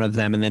being one of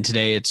them, and then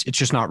today it's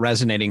just not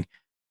resonating.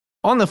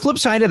 On the flip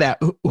side of that,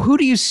 who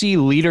do you see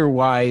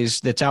leader-wise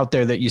that's out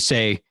there that you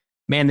say,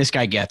 man, this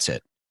guy gets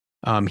it?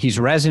 He's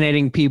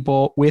resonating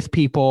with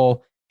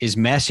people. His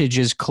message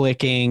is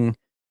clicking,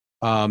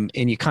 and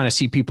you kind of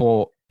see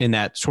people in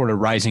that sort of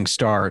rising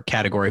star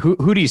category.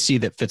 Who do you see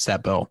that fits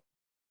that bill?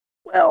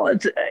 Well,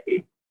 it's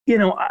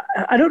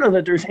I don't know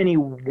that there's any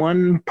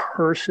one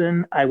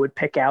person I would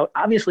pick out.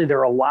 Obviously,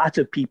 there are lots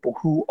of people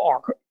who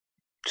are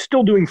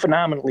still doing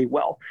phenomenally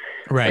well.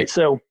 Right.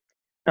 So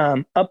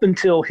up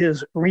until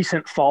his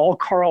recent fall,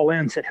 Carl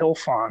Lentz at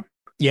Hillsong,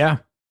 yeah,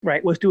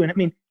 right, was doing. I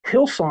mean,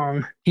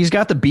 Hillsong. He's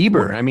got the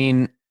Bieber. I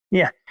mean,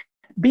 yeah,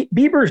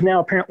 Bieber is now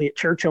apparently at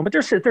Church Home, but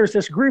there's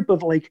this group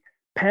of like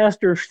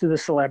pastors to the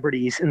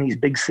celebrities in these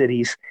big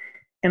cities,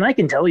 and I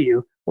can tell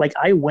you, like,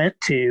 I went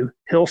to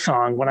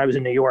Hillsong when I was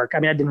in New York. I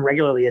mean, I didn't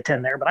regularly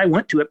attend there, but I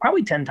went to it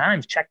probably 10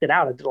 times, checked it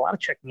out. I did a lot of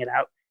checking it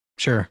out.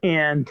 Sure.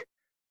 And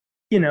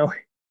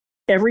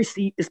every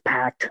seat is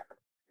packed.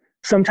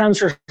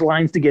 Sometimes there's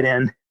lines to get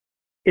in.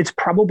 It's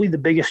probably the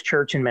biggest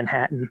church in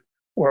Manhattan,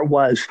 or it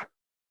was.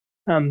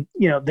 The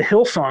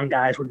Hillsong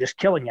guys were just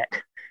killing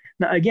it.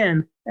 Now,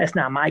 again, that's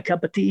not my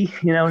cup of tea,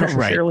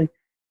 necessarily. Right.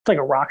 It's like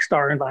a rock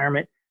star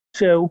environment.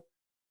 So,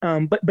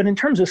 but in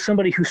terms of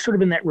somebody who's sort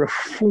of in that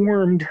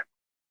reformed,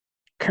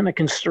 kind of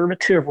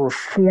conservative,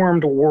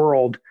 reformed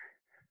world,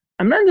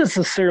 I'm not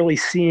necessarily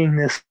seeing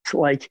this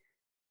like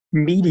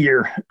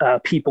meteor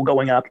people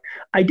going up.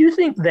 I do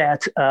think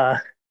that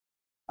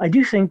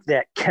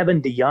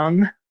Kevin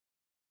DeYoung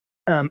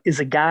is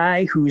a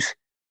guy who's,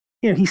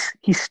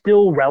 he's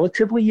still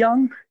relatively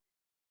young.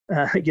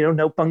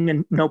 No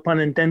pun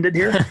intended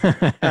here.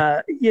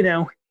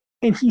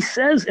 And he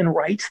says and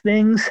writes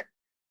things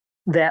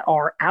that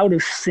are out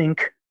of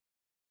sync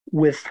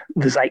with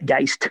the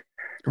zeitgeist.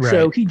 Right.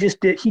 So he just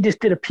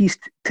did a piece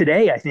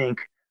today, I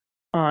think,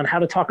 on how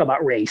to talk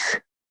about race,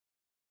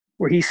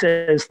 where he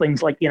says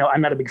things like, I'm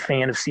not a big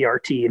fan of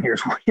CRT, and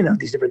here's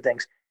these different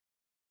things.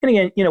 And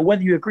again,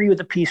 whether you agree with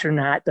the piece or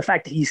not, the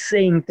fact that he's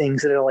saying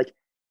things that are like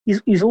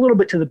he's a little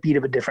bit to the beat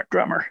of a different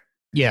drummer.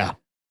 Yeah.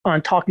 On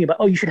talking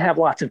about, you should have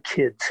lots of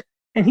kids,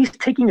 and he's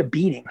taking a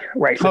beating,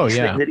 right?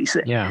 Yeah. That he's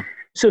saying. Yeah.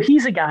 So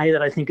he's a guy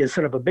that I think is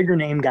sort of a bigger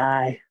name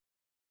guy,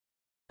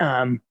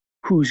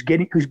 who's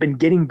been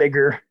getting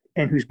bigger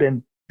and who's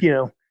been,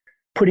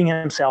 putting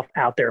himself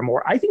out there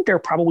more. I think there are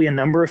probably a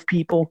number of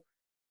people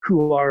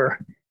who are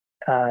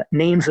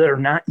names that are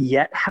not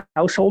yet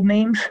household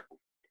names,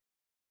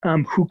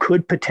 who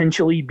could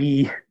potentially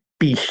be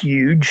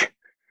huge.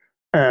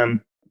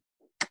 Um,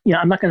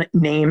 I'm not going to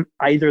name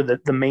either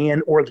the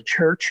man or the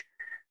church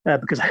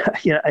because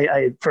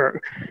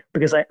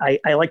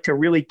I like to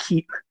really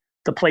keep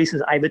the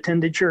places I've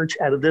attended church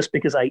out of this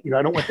because I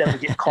don't want them to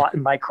get caught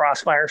in my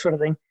crossfire sort of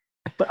thing.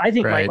 But I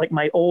think Right.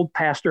 my old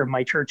pastor of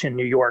my church in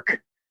New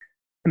York,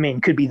 I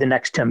mean, could be the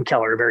next Tim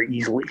Keller very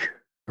easily.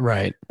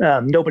 Right.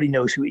 Nobody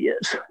knows who he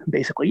is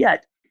basically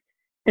yet,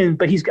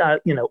 but he's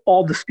got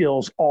all the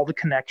skills, all the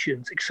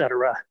connections,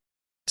 etc.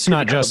 It's to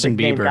not become a Justin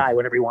big name Bieber. guy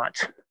whenever he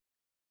wants.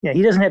 Yeah,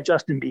 he doesn't have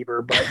Justin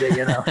Bieber, but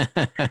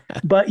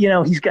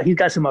he's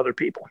got some other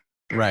people.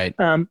 Right.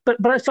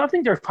 But I still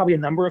think there's probably a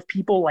number of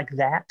people like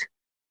that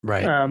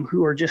Right.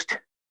 who are just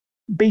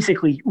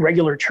basically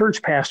regular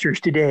church pastors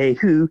today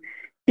who,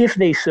 if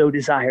they so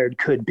desired,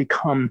 could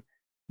become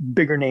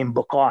bigger name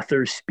book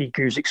authors,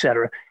 speakers,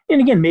 etc.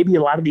 And again, maybe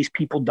a lot of these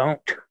people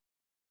don't,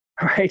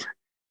 right?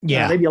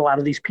 Yeah. Maybe a lot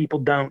of these people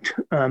don't.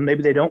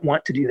 Maybe they don't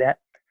want to do that.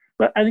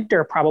 But I think there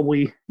are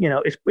probably,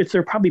 there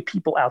are probably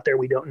people out there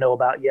we don't know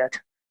about yet.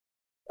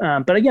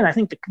 But again, I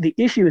think the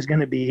issue is going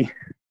to be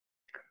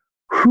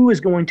who is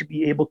going to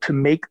be able to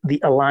make the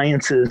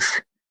alliances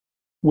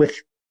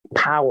with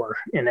power,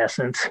 in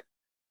essence,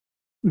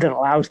 that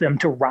allows them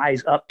to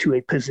rise up to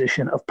a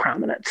position of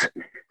prominence,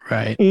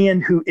 Right.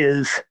 and who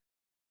is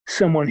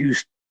someone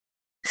who's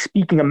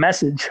speaking a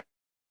message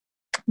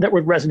that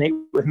would resonate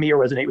with me or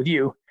resonate with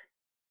you.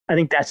 I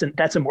think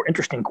that's a more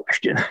interesting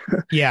question.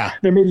 Yeah.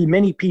 There may be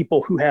many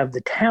people who have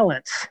the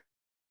talents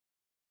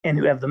and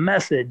who have the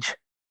message,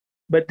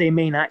 but they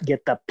may not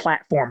get the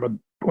platform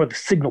or the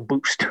signal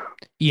boost.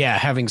 Yeah.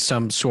 Having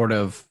some sort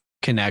of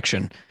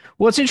connection.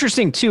 Well, it's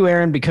interesting too,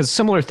 Aaron, because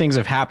similar things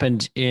have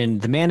happened in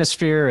the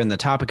manosphere and the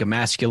topic of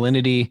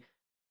masculinity.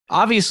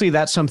 Obviously,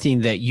 that's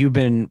something that you've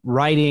been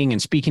writing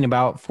and speaking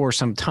about for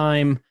some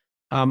time.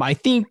 I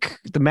think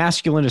the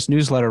Masculinist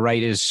newsletter,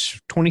 right,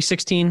 is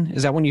 2016.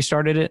 Is that when you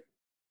started it?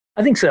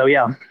 I think so,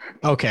 yeah.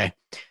 Okay.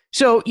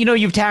 So,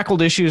 you've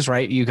tackled issues,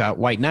 right? You got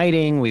white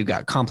knighting, we've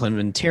got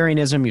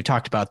complementarianism. You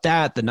talked about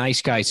that, the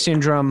nice guy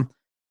syndrome.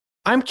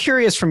 I'm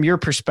curious from your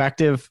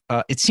perspective.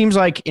 It seems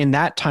like in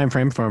that time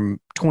frame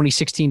from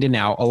 2016 to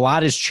now, a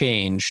lot has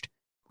changed.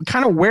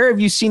 Kind of where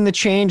have you seen the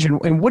change,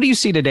 and what do you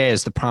see today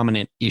as the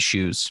prominent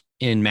issues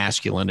in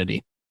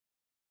masculinity?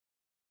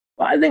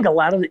 Well, I think a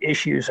lot of the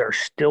issues are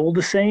still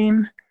the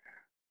same.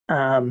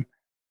 I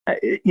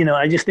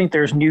just think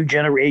there's new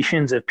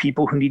generations of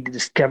people who need to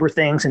discover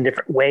things in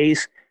different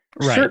ways.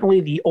 Right.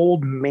 Certainly, the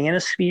old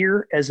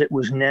manosphere, as it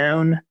was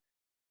known,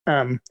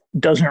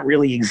 doesn't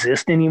really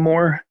exist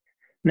anymore.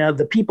 Now,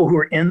 the people who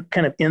are in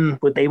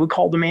what they would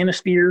call the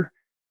manosphere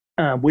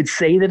would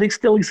say that it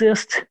still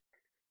exists,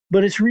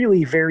 but it's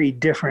really very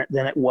different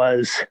than it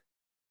was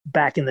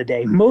back in the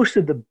day. Most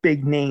of the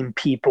big name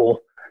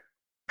people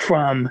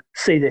from,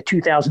 say, the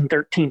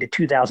 2013 to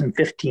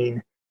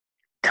 2015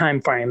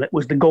 timeframe, that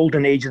was the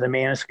golden age of the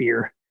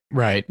manosphere.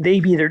 Right.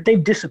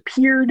 They've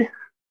disappeared.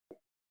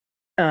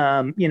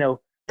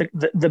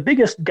 The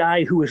biggest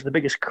guy who was the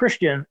biggest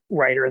Christian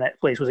writer in that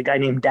place was a guy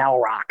named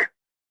Dalrock.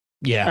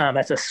 Yeah.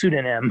 That's a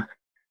pseudonym.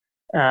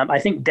 I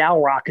think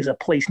Dalrock is a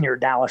place near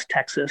Dallas,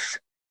 Texas,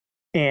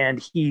 and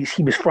he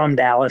was from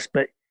Dallas,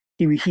 but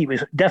he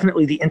was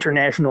definitely the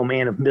international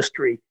man of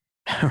mystery.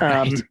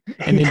 Right.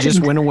 And then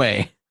just went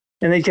away.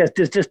 And they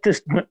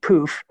just went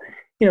poof.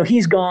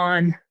 He's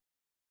gone.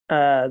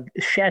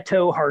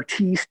 Chateau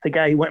Hartiste, the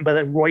guy who went by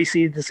the Royce,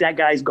 that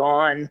guy's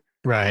gone.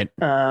 Right.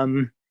 A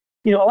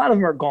lot of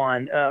them are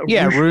gone.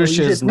 Rouge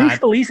is not. Rouge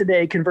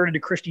Felizaday converted to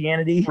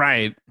Christianity.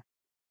 Right.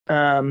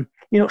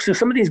 So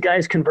some of these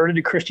guys converted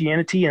to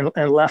Christianity and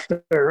left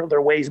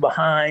their ways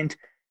behind.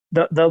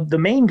 The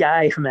main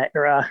guy from that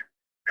era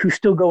who's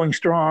still going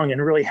strong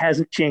and really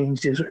hasn't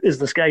changed is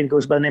this guy who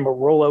goes by the name of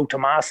Rollo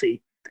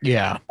Tomasi.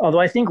 Yeah.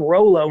 Although I think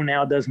Rollo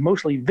now does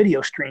mostly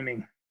video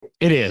streaming.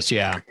 It is,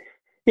 yeah.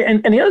 Yeah,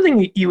 and the other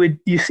thing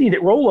you see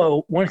that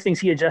Rollo, one of the things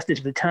he adjusted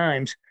to the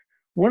times,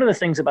 one of the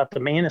things about the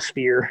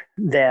manosphere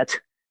that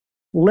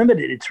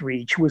limited its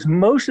reach was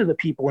most of the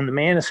people in the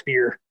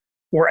manosphere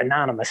were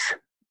anonymous.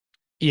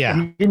 Yeah.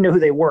 You didn't know who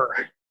they were.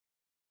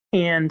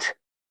 And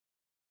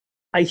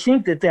I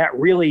think that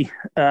really,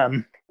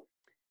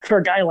 for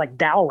a guy like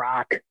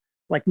Dalrock,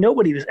 like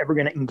nobody was ever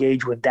going to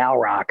engage with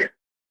Dalrock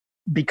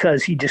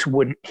because he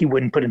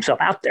wouldn't put himself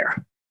out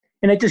there.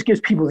 And it just gives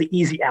people the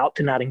easy out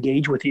to not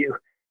engage with you.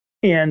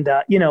 And,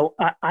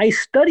 I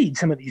studied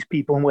some of these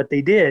people and what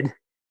they did.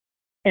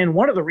 And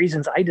one of the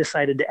reasons I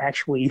decided to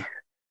actually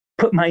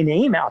put my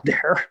name out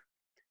there,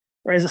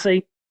 or as I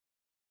say,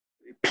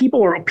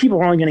 people are only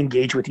going to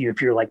engage with you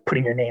if you're like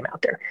putting your name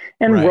out there.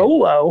 And right.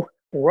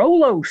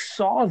 Rollo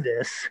saw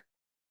this,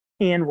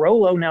 and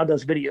Rollo now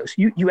does videos.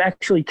 You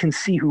actually can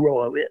see who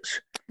Rollo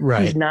is.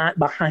 Right. He's not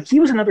behind. He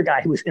was another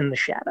guy who was in the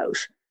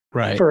shadows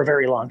for a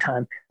very long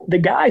time. The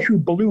guy who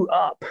blew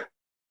up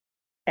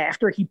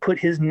after he put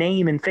his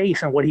name and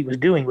face on what he was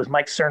doing was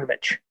Mike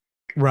Cernovich.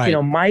 Right.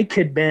 Mike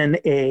had been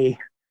he'd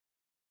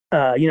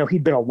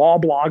been a law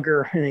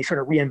blogger, and he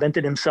sort of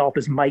reinvented himself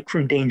as Mike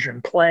from Danger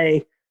and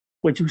Play,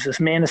 which was this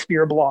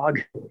manosphere blog.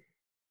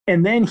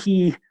 And then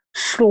he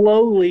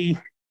slowly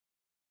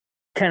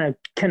kind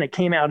of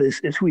came out as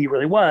who he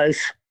really was,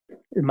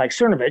 Mike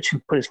Cernovich,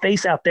 and put his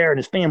face out there and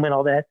his family and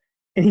all that,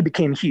 and he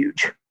became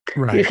huge.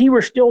 Right. If he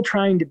were still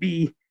trying to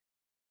be,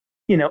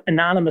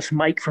 anonymous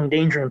Mike from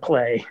Danger and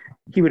Play,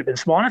 he would have been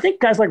small. And I think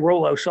guys like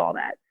Rollo saw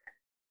that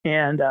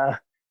and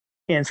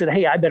said,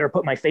 "Hey, I better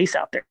put my face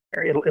out there.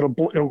 It'll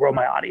grow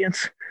my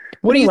audience."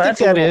 What do you think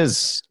that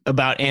is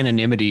about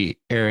anonymity,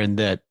 Aaron,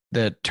 that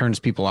turns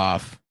people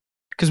off?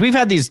 Because we've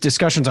had these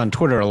discussions on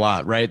Twitter a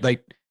lot, right?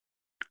 Like,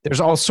 there's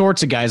all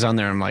sorts of guys on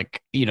there. I'm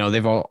like,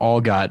 they've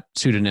all got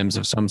pseudonyms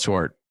of some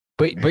sort.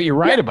 But you're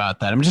right about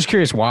that. I'm just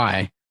curious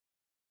why.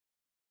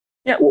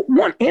 Yeah, well,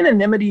 one,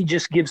 anonymity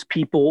just gives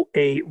people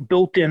a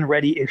built-in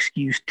ready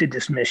excuse to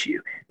dismiss you.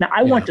 Now,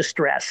 I want to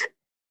stress,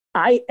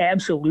 I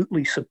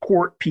absolutely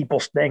support people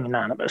staying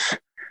anonymous.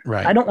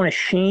 Right. I don't want to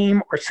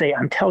shame or say,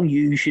 I'm telling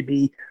you, you should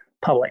be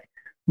public.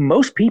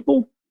 Most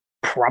people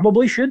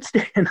probably should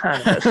stay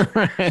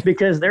anonymous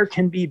because there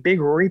can be big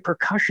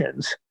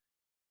repercussions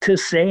to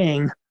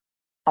saying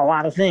a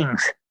lot of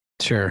things.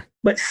 Sure.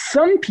 But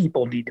some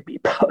people need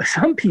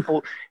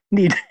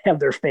to have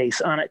their face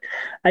on it.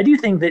 I do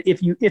think that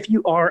if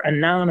you are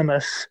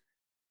anonymous,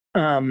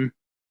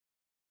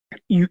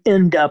 you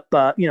end up,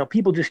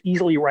 people just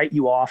easily write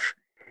you off,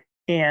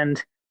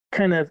 and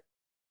kind of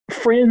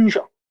fringe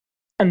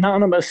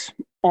anonymous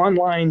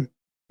online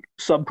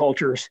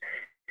subcultures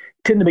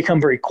tend to become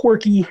very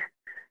quirky,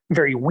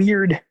 very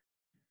weird.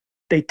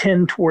 They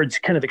tend towards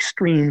kind of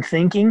extreme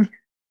thinking.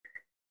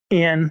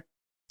 And,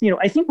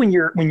 I think when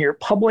you're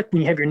public,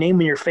 when you have your name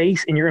and your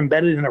face and you're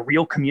embedded in a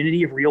real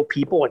community of real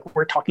people, like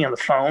we're talking on the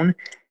phone,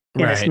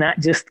 and it's not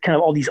just kind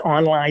of all these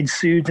online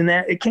pseuds and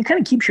that, it can kind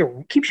of keeps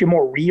you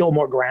more real,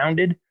 more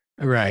grounded.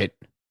 Right.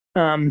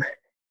 And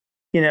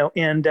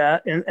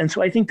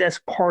so I think that's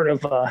part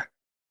of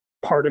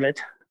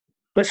it.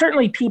 But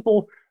certainly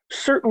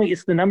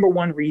it's the number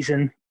one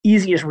reason,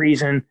 easiest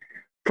reason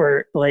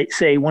for, like,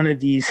 say, one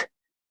of these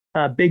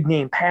big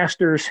name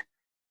pastors,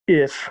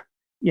 if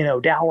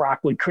Dalrock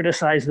would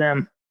criticize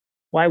them,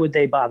 why would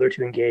they bother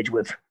to engage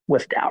with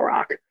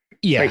Dalrock?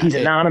 Yeah, right? He's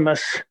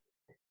anonymous,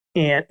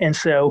 and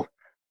so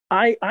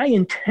I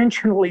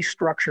intentionally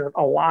structured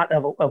a lot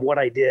of what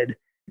I did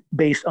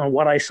based on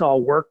what I saw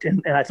worked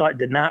and I thought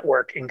did not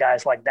work in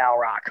guys like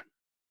Dalrock.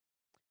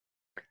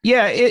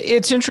 Yeah,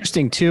 it's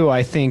interesting too.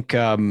 I think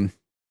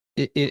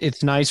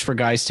it's nice for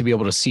guys to be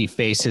able to see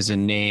faces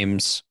and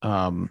names,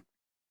 and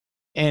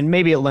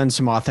maybe it lends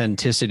some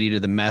authenticity to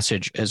the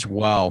message as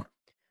well.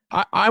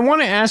 I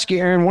want to ask you,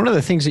 Aaron, one of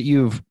the things that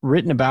you've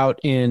written about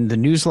in the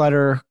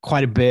newsletter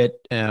quite a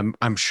bit,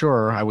 I'm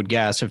sure, I would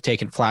guess, have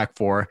taken flack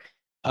for,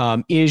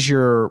 is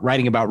your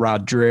writing about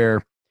Rod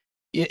Dreher.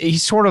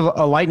 He's sort of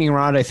a lightning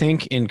rod, I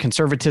think, in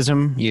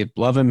conservatism. You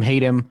love him,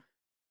 hate him.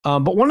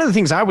 But one of the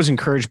things I was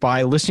encouraged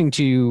by listening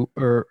to,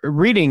 or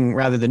reading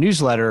rather, the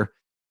newsletter,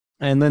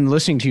 and then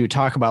listening to you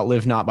talk about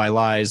Live Not by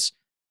Lies,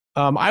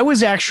 I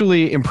was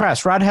actually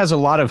impressed. Rod has a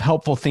lot of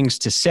helpful things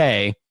to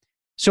say.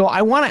 So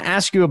I want to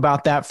ask you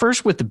about that.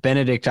 First, with the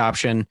Benedict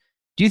option,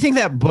 do you think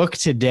that book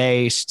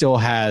today still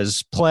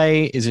has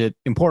play? Is it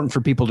important for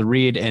people to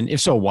read? And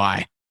if so,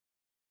 why?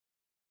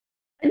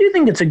 I do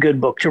think it's a good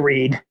book to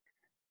read.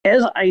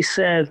 As I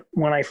said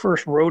when I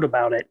first wrote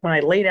about it, when I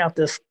laid out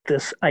this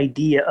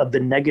idea of the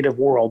negative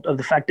world, of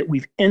the fact that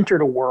we've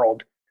entered a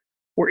world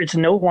where it's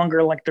no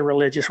longer like the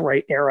religious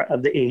right era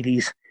of the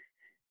 80s.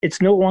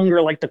 It's no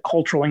longer like the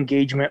cultural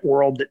engagement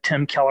world that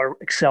Tim Keller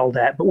excelled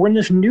at, but we're in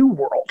this new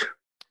world.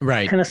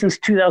 Right. Kind of since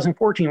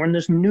 2014, we're in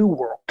this new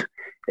world.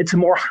 It's a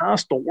more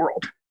hostile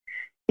world.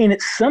 And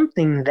it's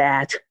something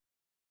that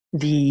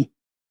the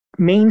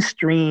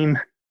mainstream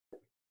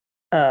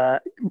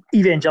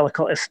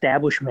evangelical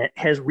establishment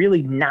has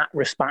really not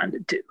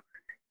responded to.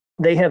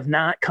 They have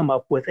not come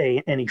up with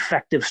an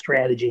effective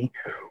strategy,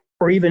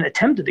 or even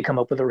attempted to come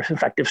up with an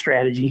effective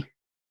strategy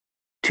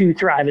to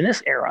thrive in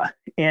this era.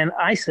 And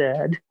I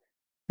said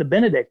the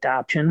Benedict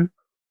option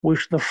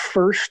was the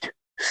first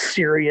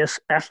serious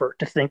effort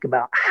to think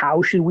about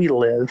how should we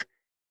live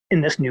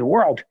in this new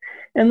world.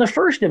 And the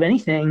first of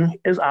anything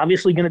is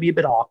obviously going to be a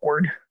bit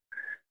awkward,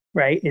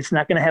 right? It's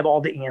not going to have all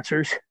the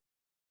answers,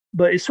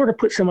 but it sort of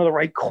puts some of the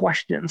right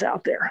questions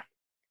out there.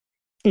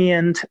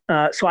 And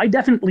so I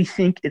definitely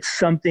think it's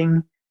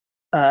something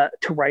to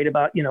write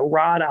about.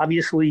 Rod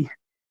obviously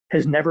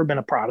has never been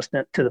a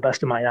Protestant, to the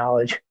best of my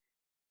knowledge.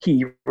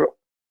 He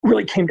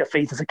really came to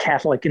faith as a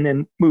Catholic and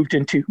then moved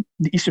into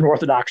the Eastern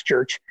Orthodox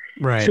Church.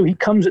 Right. So he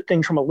comes at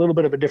things from a little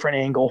bit of a different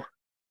angle.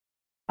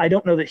 I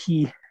don't know that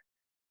he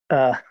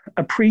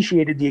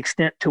appreciated the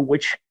extent to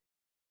which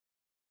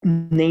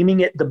naming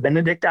it the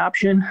Benedict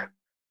option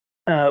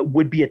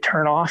would be a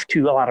turnoff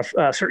to a lot of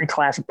a certain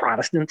class of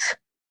Protestants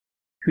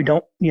who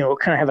don't,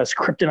 kind of have a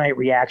kryptonite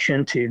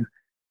reaction to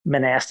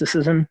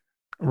monasticism.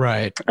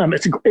 Right.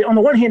 It's on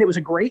the one hand, it was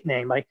a great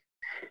name. Like,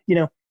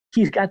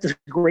 he's got this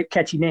great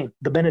catchy name,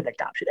 the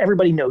Benedict option.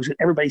 Everybody knows it.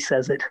 Everybody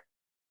says it.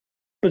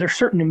 But there's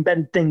certain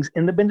embedded things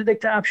in the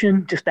Benedict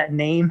option, just that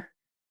name,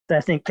 that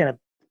I think kind of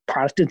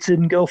Protestants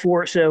didn't go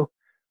for. So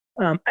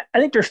I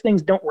think there's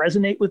things don't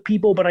resonate with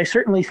people, but I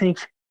certainly think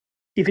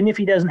even if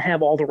he doesn't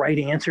have all the right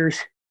answers,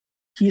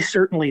 he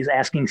certainly is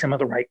asking some of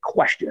the right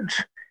questions.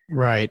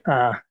 Right.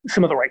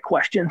 Some of the right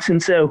questions.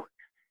 And so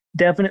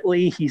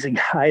definitely he's a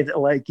guy that,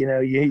 like,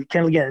 you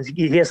kind of, again,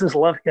 he has this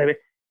love,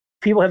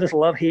 people have this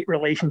love-hate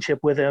relationship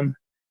with him.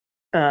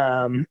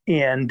 But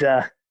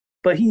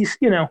he's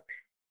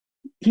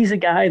a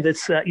guy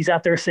that's, he's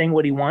out there saying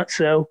what he wants.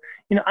 So,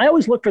 I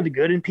always look for the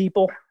good in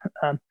people.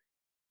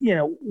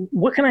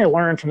 What can I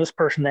learn from this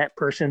person, that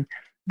person?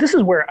 This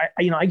is where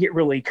I get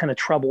really kind of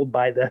troubled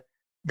by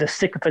the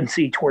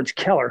sycophancy towards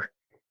Keller.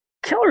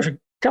 Keller's,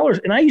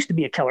 and I used to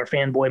be a Keller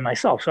fanboy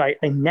myself, so I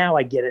now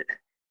I get it.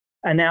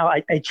 And now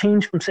I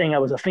changed from saying I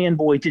was a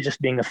fanboy to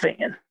just being a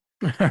fan,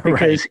 because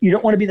Right. you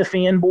don't want to be the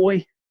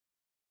fanboy.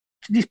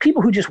 These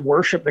people who just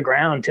worship the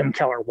ground Tim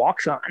Keller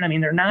walks on. I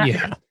mean, they're not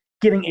Yeah.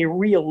 giving a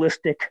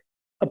realistic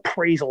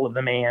appraisal of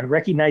the man,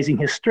 recognizing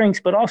his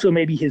strengths, but also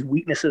maybe his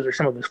weaknesses or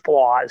some of his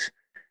flaws.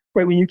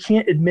 Right? When you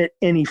can't admit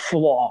any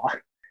flaw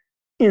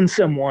in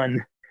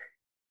someone,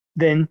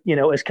 then,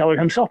 as Keller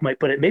himself might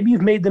put it, maybe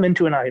you've made them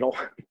into an idol.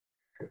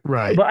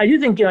 Right. But I do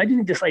think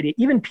this idea,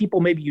 even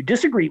people maybe you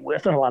disagree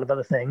with on a lot of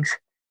other things,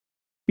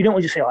 you don't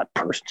want to just say, "Oh, that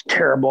person's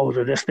terrible,"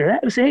 or this, or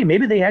that. Say, "Hey,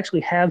 maybe they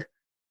actually have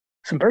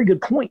some very good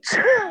points."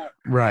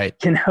 Right.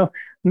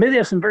 Maybe they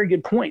have some very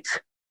good points.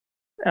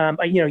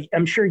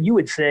 I'm sure you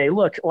would say,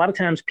 look, a lot of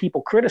times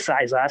people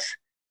criticize us.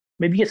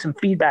 Maybe you get some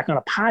feedback on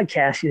a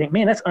podcast. You think,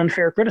 man, that's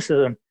unfair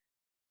criticism.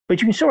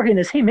 But you can still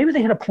recognize, hey, maybe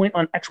they had a point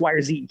on X, Y,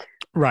 or Z.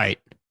 Right.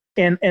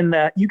 And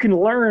you can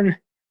learn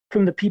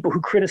from the people who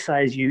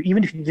criticize you,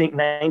 even if you think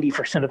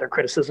 90% of their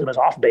criticism is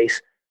off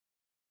base.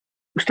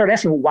 Start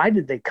asking, well, why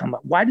did they come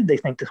up? Why did they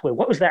think this way?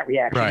 What was that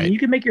reaction? Right. And you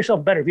can make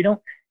yourself better if you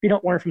don't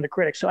learn from the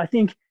critics. So I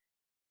think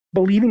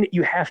believing that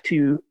you have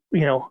to,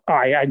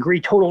 I agree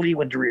totally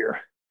with Dreher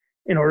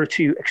in order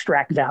to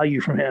extract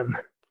value from him,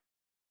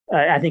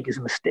 I think is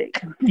a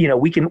mistake.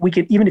 We can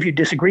even if you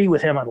disagree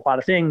with him on a lot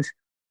of things,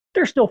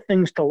 there's still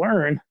things to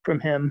learn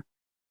from him.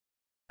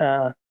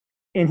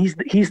 And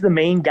he's the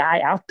main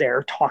guy out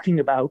there talking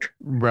about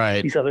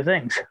Right. these other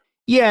things.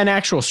 Yeah, an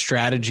actual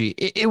strategy.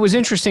 It was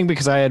interesting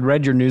because I had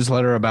read your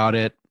newsletter about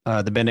it,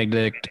 the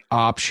Benedict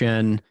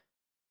option.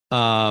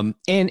 And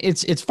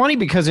it's funny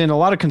because in a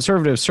lot of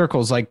conservative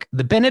circles, like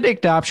the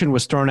Benedict option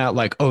was thrown out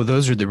like, oh,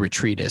 those are the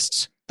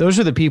retreatists. Those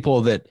are the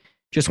people that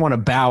just want to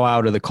bow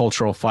out of the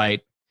cultural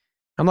fight.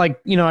 I'm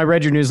like, I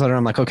read your newsletter.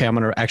 I'm like, okay, I'm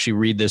going to actually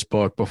read this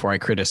book before I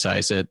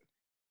criticize it.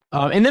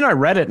 And then I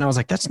read it and I was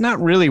like, that's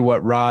not really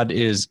what Rod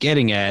is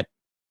getting at.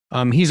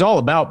 He's all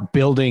about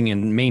building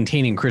and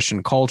maintaining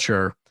Christian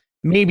culture,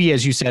 maybe,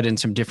 as you said, in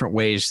some different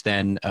ways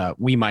than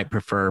we might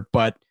prefer,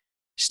 but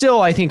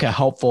still, I think a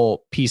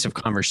helpful piece of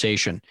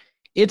conversation.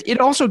 It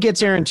also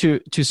gets, Aaron,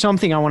 to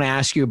something I want to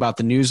ask you about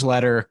the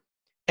newsletter.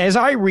 As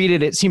I read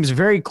it, it seems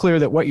very clear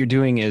that what you're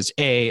doing is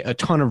a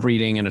ton of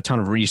reading and a ton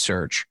of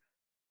research.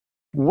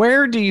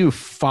 Where do you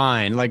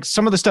find, like,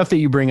 some of the stuff that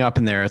you bring up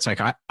in there? It's like,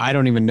 I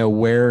don't even know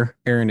where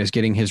Aaron is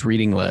getting his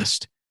reading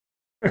list.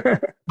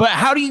 But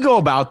how do you go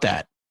about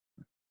that?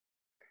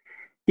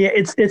 Yeah,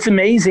 it's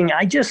amazing.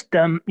 I just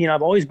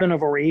I've always been a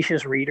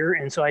voracious reader,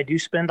 and so I do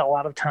spend a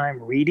lot of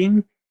time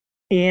reading,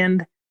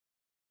 and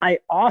I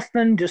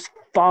often just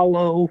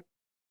follow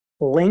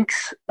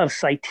links of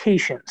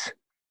citations.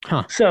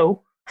 Huh.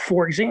 So,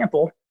 for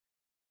example,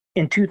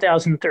 in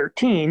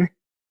 2013,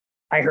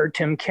 I heard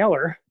Tim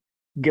Keller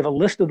give a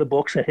list of the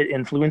books that had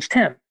influenced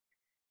him.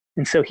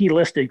 And so he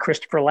listed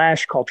Christopher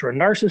Lasch, Culture and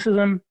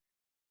Narcissism.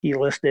 He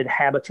listed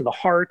Habits of the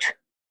Heart,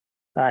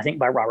 I think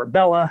by Robert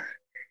Bellah.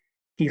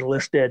 He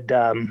listed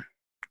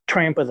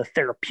Triumph of the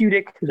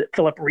Therapeutic, is it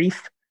Philip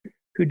Reif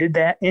who did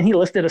that? And he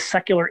listed A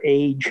Secular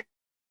Age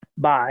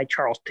by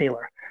Charles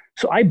Taylor.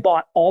 So I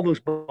bought all those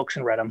books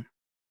and read them.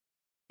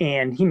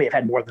 And he may have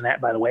had more than that,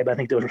 by the way, but I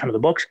think those are some of the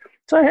books.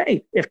 So,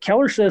 hey, if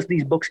Keller says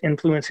these books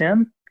influence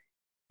him,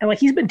 and like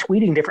he's been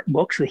tweeting different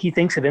books that he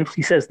thinks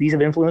he says these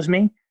have influenced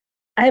me.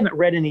 I haven't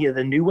read any of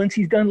the new ones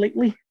he's done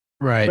lately,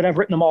 Right. but I've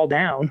written them all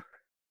down.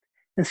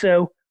 And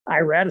so I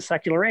read A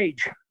Secular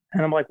Age,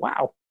 and I'm like,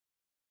 wow,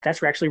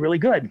 that's actually really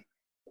good.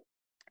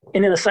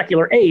 And in A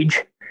Secular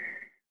Age,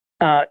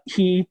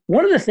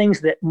 one of the things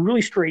that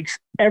really strikes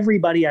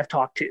everybody I've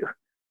talked to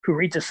who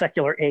reads A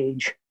Secular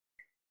Age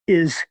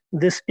is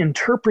this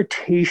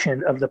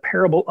interpretation of the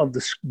parable of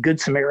the Good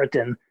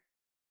Samaritan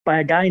by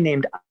a guy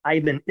named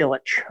Ivan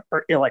Illich,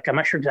 or Illich, I'm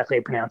not sure exactly how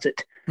you pronounce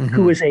it,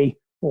 who is a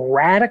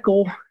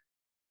radical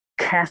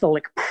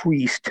Catholic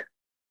priest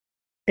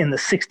in the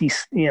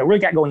 60s, really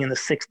got going in the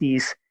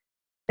 60s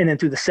and then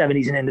through the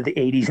 70s and into the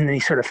 80s, and then he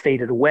sort of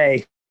faded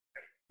away.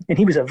 And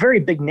he was a very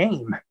big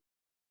name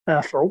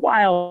for a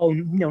while.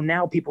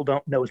 Now people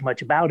don't know as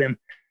much about him.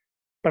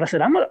 But I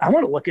said, I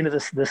want to look into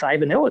this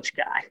Ivan Illich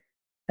guy.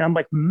 And I'm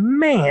like,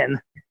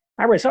 man,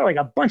 I read like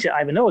a bunch of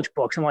Ivan Illich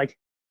books. I'm like,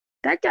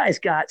 that guy's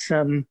got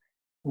some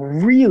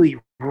really,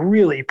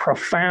 really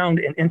profound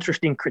and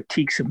interesting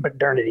critiques of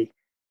modernity.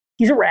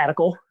 He's a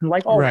radical, and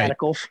like all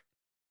radicals,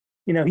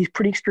 he's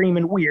pretty extreme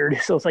and weird.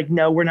 So it's like,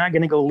 no, we're not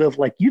going to go live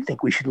like you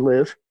think we should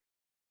live.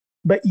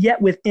 But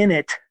yet within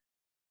it,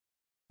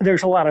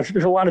 there's a lot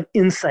of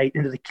insight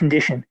into the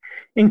condition,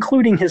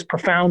 including his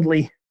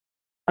profoundly,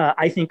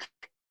 I think,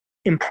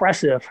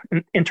 impressive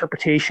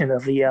interpretation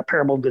of the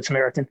parable of Good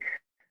Samaritan.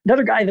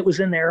 Another guy that was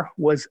in there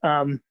was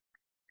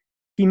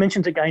he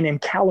mentions a guy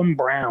named Callum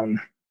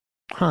Brown.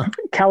 Huh.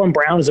 Callum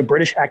Brown is a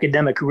British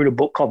academic who wrote a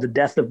book called The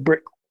Death of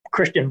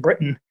Christian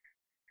Britain.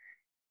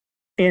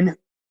 And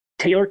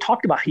Taylor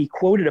talked about, he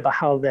quoted about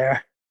how in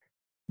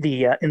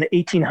the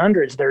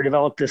 1800s, there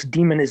developed this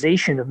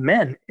demonization of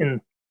men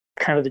in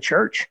kind of the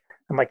church.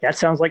 I'm like, that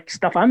sounds like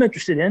stuff I'm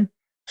interested in.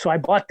 So I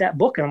bought that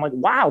book and I'm like,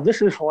 wow,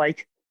 this is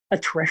like a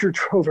treasure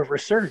trove of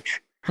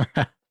research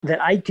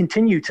that I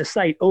continue to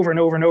cite over and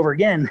over and over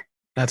again.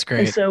 That's great.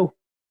 And so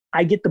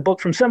I get the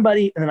book from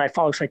somebody and then I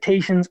follow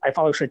citations.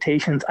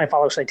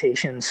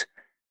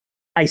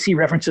 I see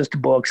references to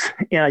books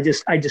and I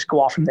just go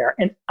off from there.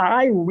 And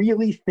I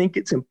really think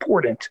it's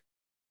important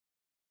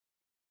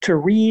to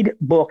read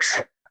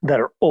books that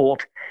are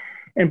old.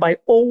 And by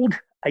old,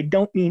 I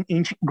don't mean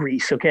ancient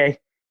Greece, okay?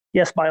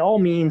 Yes, by all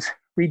means,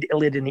 read the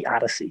Iliad and the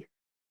Odyssey.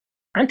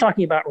 I'm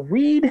talking about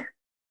read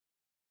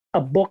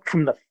a book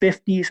from the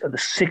 50s or the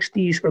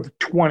 60s or the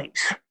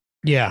 20s.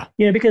 Yeah.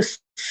 Because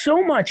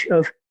so much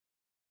of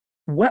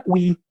what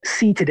we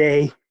see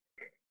today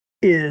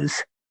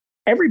is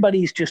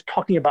everybody's just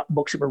talking about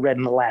books that were read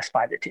in the last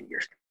 5 to 10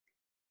 years.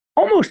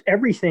 Almost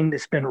everything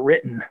that's been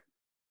written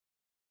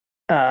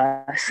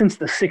since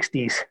the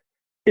 60s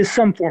is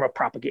some form of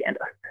propaganda.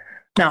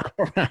 Now,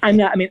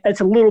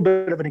 it's a little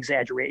bit of an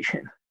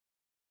exaggeration,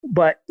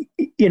 but,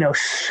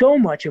 so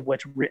much of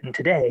what's written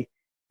today,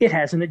 it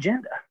has an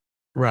agenda.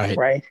 Right.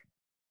 Right.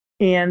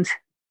 And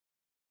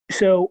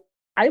so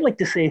I like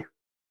to say,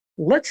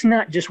 let's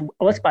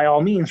by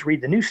all means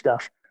read the new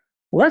stuff.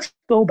 Let's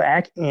go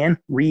back and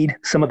read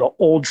some of the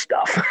old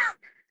stuff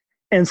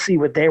and see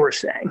what they were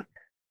saying.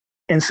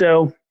 And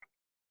so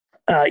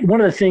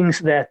one of the things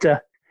that,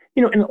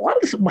 and a lot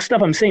of this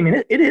stuff I'm saying,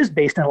 it is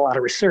based on a lot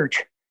of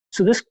research.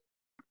 So this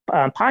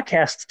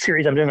podcast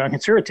series I'm doing on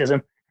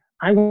conservatism,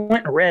 I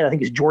went and read, I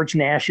think it's George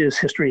Nash's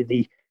History of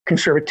the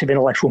Conservative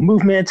Intellectual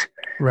Movement.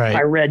 Right.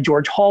 I read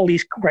George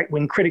Hawley's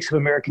Right-Wing Critics of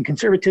American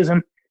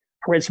Conservatism.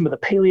 I read some of the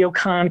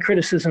Paleo-Con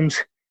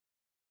criticisms.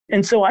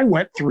 And so I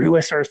went through, I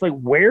started like,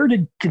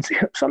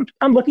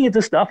 I'm looking at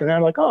this stuff and then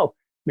I'm like, oh,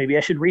 maybe I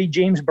should read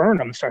James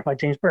Burnham, start by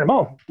James Burnham.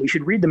 Oh, we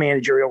should read The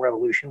Managerial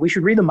Revolution. We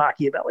should read the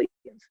Machiavellians.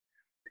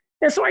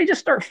 And so I just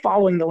start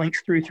following the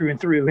links through.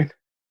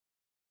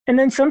 And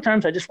then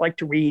sometimes I just like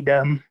to read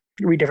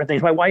different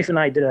things. My wife and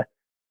I did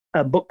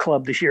a book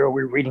club this year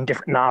where we were reading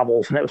different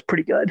novels, and that was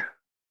pretty good.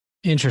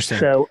 Interesting.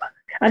 So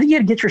I think you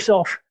got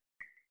to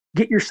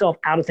get yourself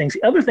out of things.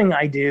 The other thing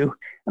I do,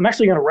 I'm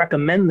actually going to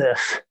recommend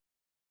this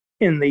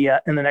in the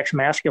next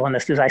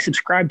Masculinist, is I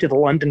subscribe to the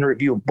London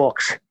Review of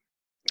Books.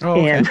 Oh,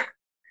 okay. And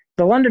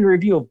the London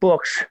Review of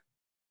Books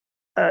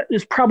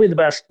is probably the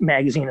best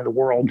magazine in the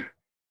world.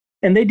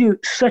 And they do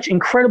such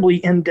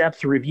incredibly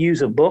in-depth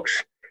reviews of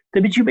books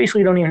that you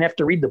basically don't even have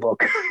to read the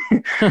book.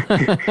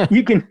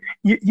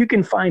 You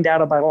can find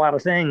out about a lot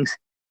of things.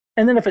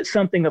 And then if it's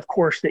something, of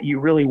course, that you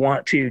really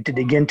want to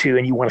dig into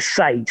and you want to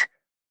cite,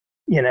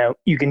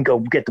 you can go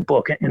get the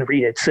book and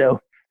read it.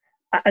 So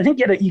I think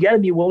you got to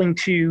be willing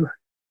to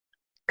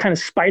kind of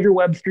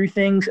spiderweb through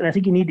things. And I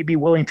think you need to be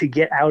willing to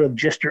get out of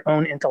just your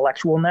own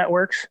intellectual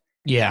networks.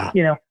 Yeah.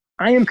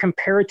 I am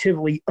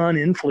comparatively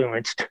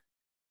uninfluenced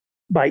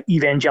by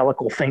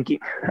evangelical thinking.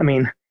 I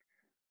mean,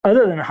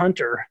 other than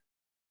Hunter,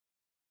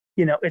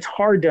 it's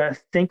hard to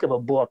think of a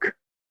book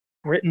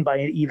written by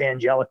an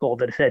evangelical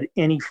that has had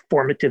any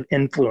formative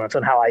influence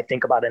on how I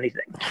think about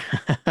anything.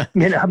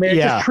 It's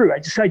just true. I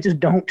just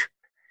don't,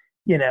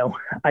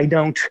 I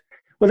don't.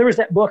 Well, there was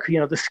that book,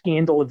 The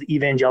Scandal of the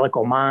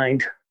Evangelical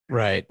Mind,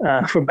 right,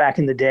 from back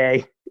in the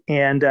day,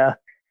 and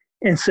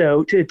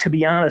so to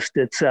be honest,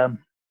 it's I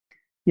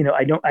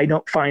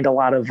don't find a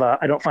lot of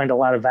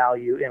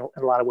value in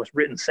a lot of what's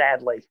written.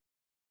 Sadly,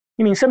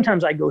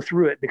 sometimes I go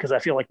through it because I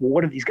feel like, well,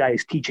 what are these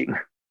guys teaching?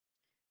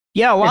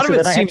 Yeah, a lot of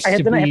it seems to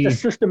be. Then I have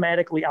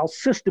to I'll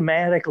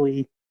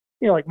systematically,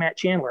 like Matt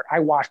Chandler,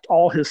 I watched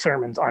all his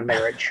sermons on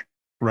marriage.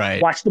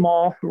 Right. Watched them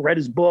all, read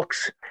his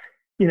books,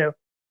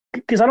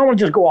 because I don't want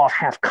to just go off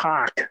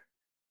half-cocked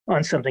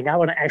on something. I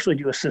want to actually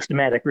do a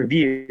systematic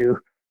review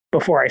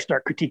before I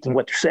start critiquing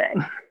what they're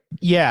saying.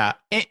 Yeah,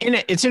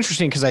 and it's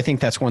interesting because I think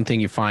that's one thing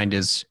you find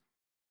is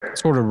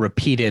sort of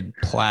repeated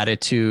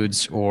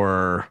platitudes,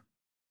 or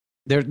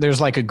there's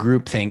like a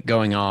groupthink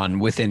going on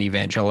within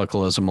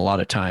evangelicalism a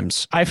lot of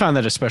times. I found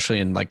that especially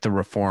in like the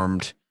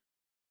Reformed,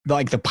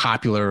 like the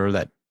popular,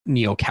 that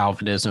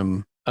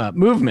neo-Calvinism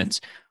movements.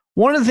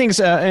 One of the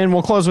things, and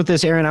we'll close with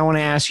this, Aaron, I want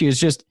to ask you is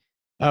just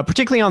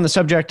particularly on the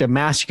subject of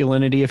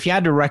masculinity, if you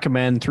had to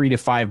recommend 3 to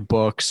 5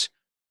 books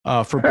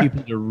for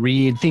people to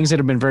read, things that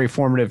have been very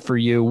formative for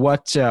you,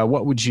 what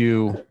would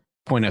you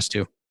point us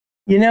to?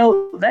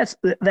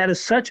 That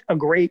is such a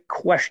great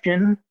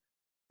question.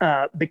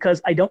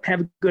 because I don't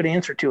have a good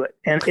answer to it.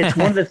 And it's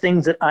one of the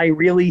things that I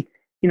really,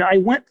 I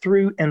went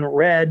through and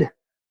read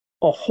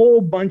a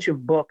whole bunch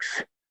of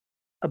books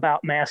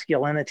about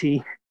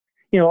masculinity.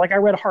 Like I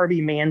read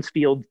Harvey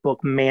Mansfield's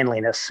book,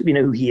 Manliness. You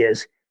know who he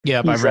is.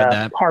 Yeah, I've read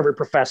that. Harvard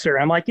professor.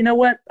 I'm like, you know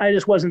what? I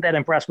just wasn't that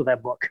impressed with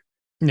that book.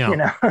 No.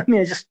 I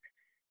mean,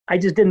 I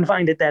just didn't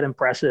find it that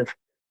impressive.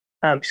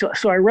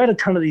 So I read a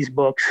ton of these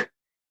books,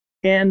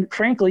 and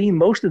frankly,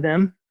 most of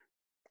them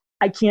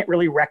I can't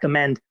really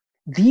recommend.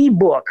 The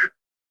book,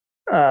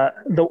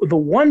 the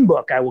one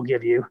book I will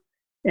give you,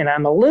 and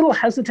I'm a little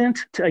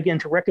hesitant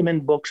to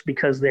recommend books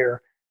because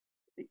they're,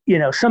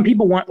 some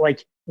people want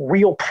like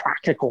real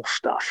practical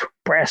stuff,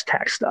 brass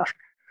tack stuff.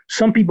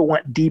 Some people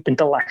want deep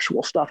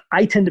intellectual stuff.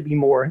 I tend to be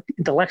more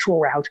intellectual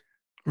route.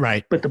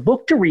 Right. But the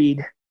book to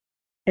read,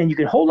 and you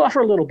can hold off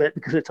for a little bit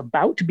because it's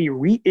about to be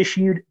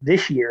reissued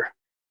this year,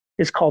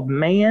 is called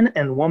Man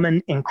and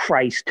Woman in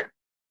Christ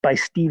by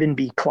Stephen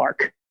B.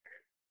 Clark.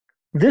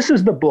 This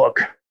is the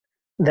book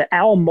that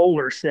Al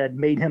Mohler said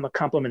made him a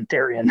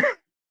complementarian.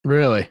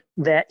 Really?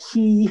 That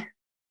he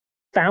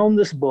found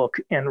this book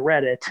and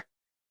read it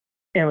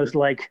and was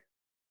like,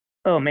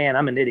 oh man,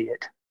 I'm an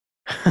idiot.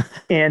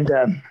 And,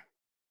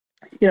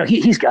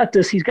 he's got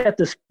this,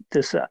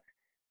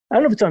 I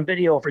don't know if it's on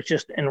video or if it's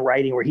just in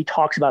writing, where he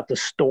talks about the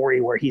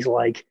story where he's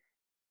like,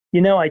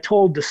 I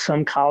told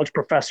some college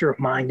professor of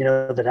mine,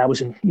 that I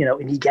was an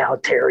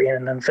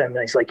egalitarian, and then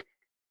he's like,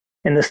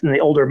 and the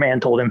older man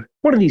told him,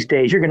 one of these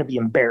days you're going to be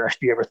embarrassed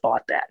if you ever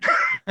thought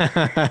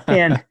that.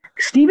 And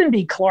Stephen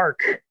B.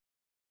 Clark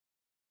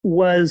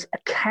was a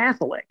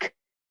Catholic.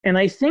 And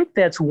I think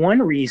that's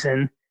one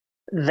reason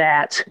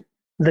that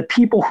the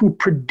people who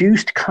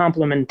produced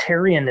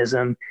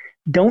complementarianism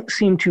don't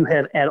seem to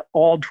have at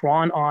all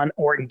drawn on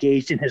or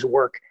engaged in his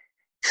work.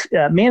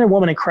 Man and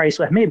Woman in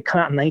Christ, I may have come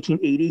out in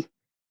 1980.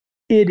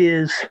 It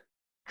is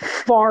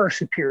far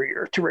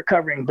superior to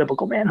Recovering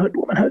Biblical Manhood,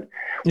 Womanhood.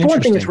 For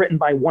one thing, it's written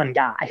by one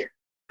guy.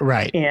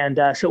 Right. And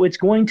so it's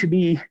going to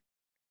be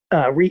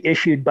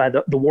reissued by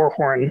the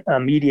Warhorn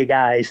media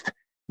guys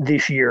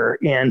this year.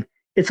 And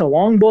it's a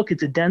long book.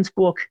 It's a dense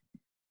book,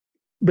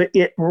 but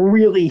it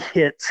really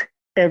hits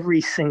every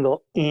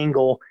single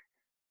angle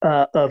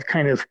of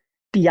kind of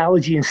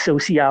theology and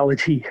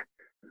sociology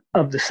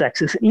of the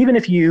sexes. And even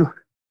if you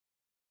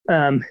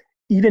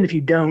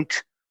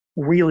don't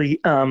really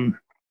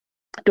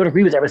don't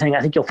agree with everything,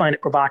 I think you'll find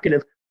it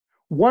provocative.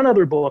 One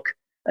other book,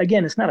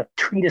 again, it's not a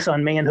treatise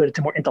on manhood, it's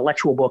a more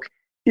intellectual book,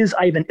 is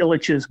Ivan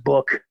Illich's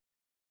book,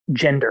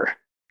 Gender.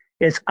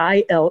 It's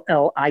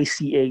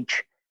Illich.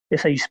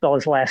 Is how you spell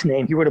his last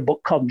name. He wrote a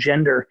book called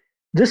Gender.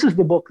 This is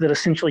the book that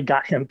essentially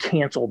got him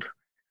canceled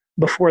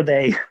before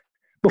they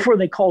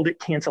called it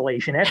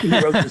cancellation. After he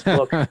wrote this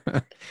book,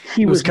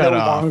 he was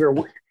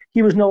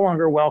no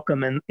longer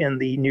welcome in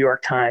the New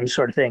York Times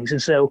sort of things.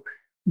 And so,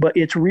 but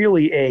it's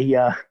really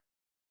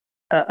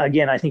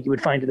again, I think you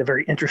would find it a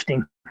very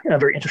interesting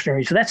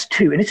read. So that's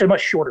two, and it's a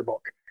much shorter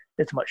book.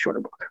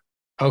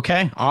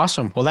 Okay,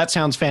 awesome. Well, that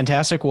sounds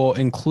fantastic. We'll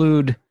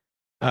include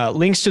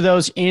links to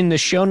those in the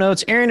show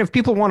notes. Aaron, if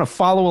people want to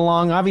follow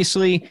along,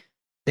 obviously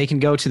they can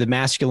go to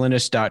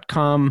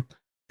themasculinist.com.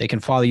 They can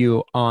follow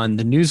you on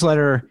the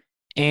newsletter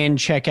and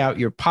check out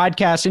your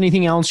podcast.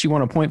 Anything else you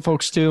want to point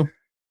folks to?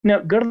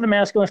 No, go to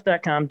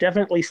themasculinist.com.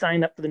 Definitely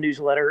sign up for the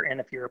newsletter.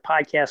 And if you're a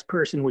podcast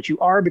person, which you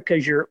are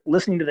because you're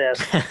listening to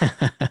this,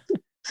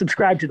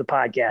 subscribe to the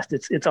podcast.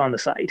 It's on the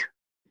site.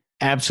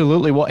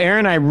 Absolutely. Well,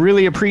 Aaron, I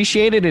really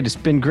appreciate it. It's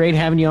been great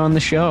having you on the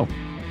show.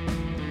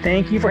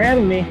 Thank you for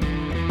having me.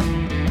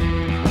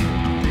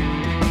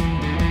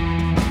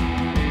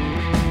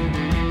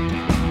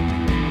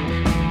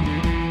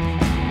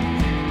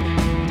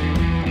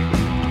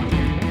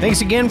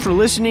 Thanks again for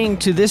listening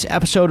to this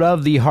episode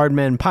of the Hard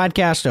Men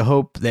Podcast. I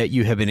hope that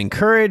you have been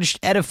encouraged,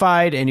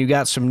 edified, and you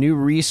got some new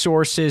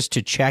resources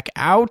to check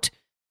out.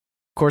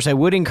 Of course, I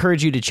would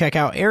encourage you to check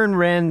out Aaron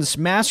Wren's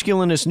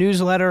Masculinist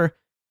newsletter,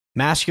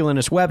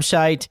 Masculinist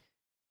website,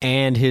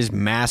 and his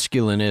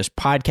Masculinist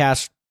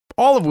podcast,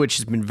 all of which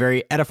has been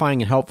very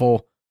edifying and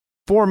helpful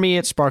for me.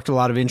 It sparked a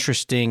lot of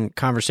interesting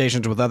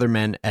conversations with other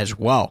men as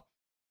well.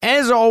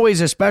 As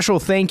always, a special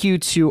thank you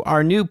to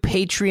our new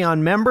Patreon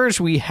members.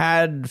 We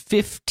had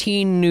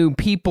 15 new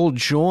people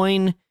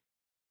join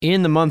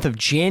in the month of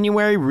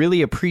January.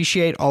 Really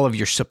appreciate all of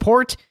your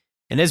support.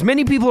 And as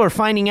many people are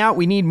finding out,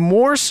 we need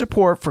more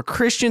support for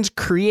Christians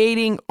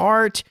creating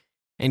art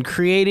and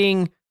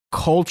creating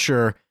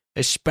culture,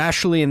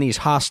 especially in these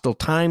hostile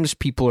times.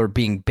 People are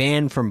being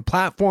banned from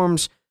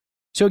platforms.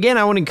 So again,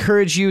 I want to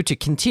encourage you to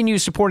continue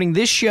supporting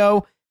this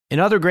show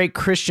and other great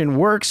Christian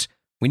works.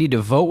 We need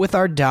to vote with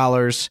our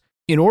dollars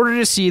in order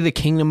to see the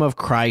kingdom of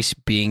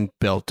Christ being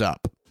built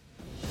up.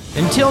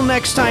 Until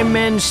next time,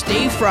 men,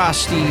 stay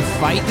frosty,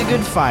 fight the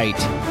good fight,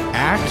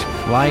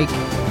 act like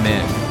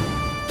men.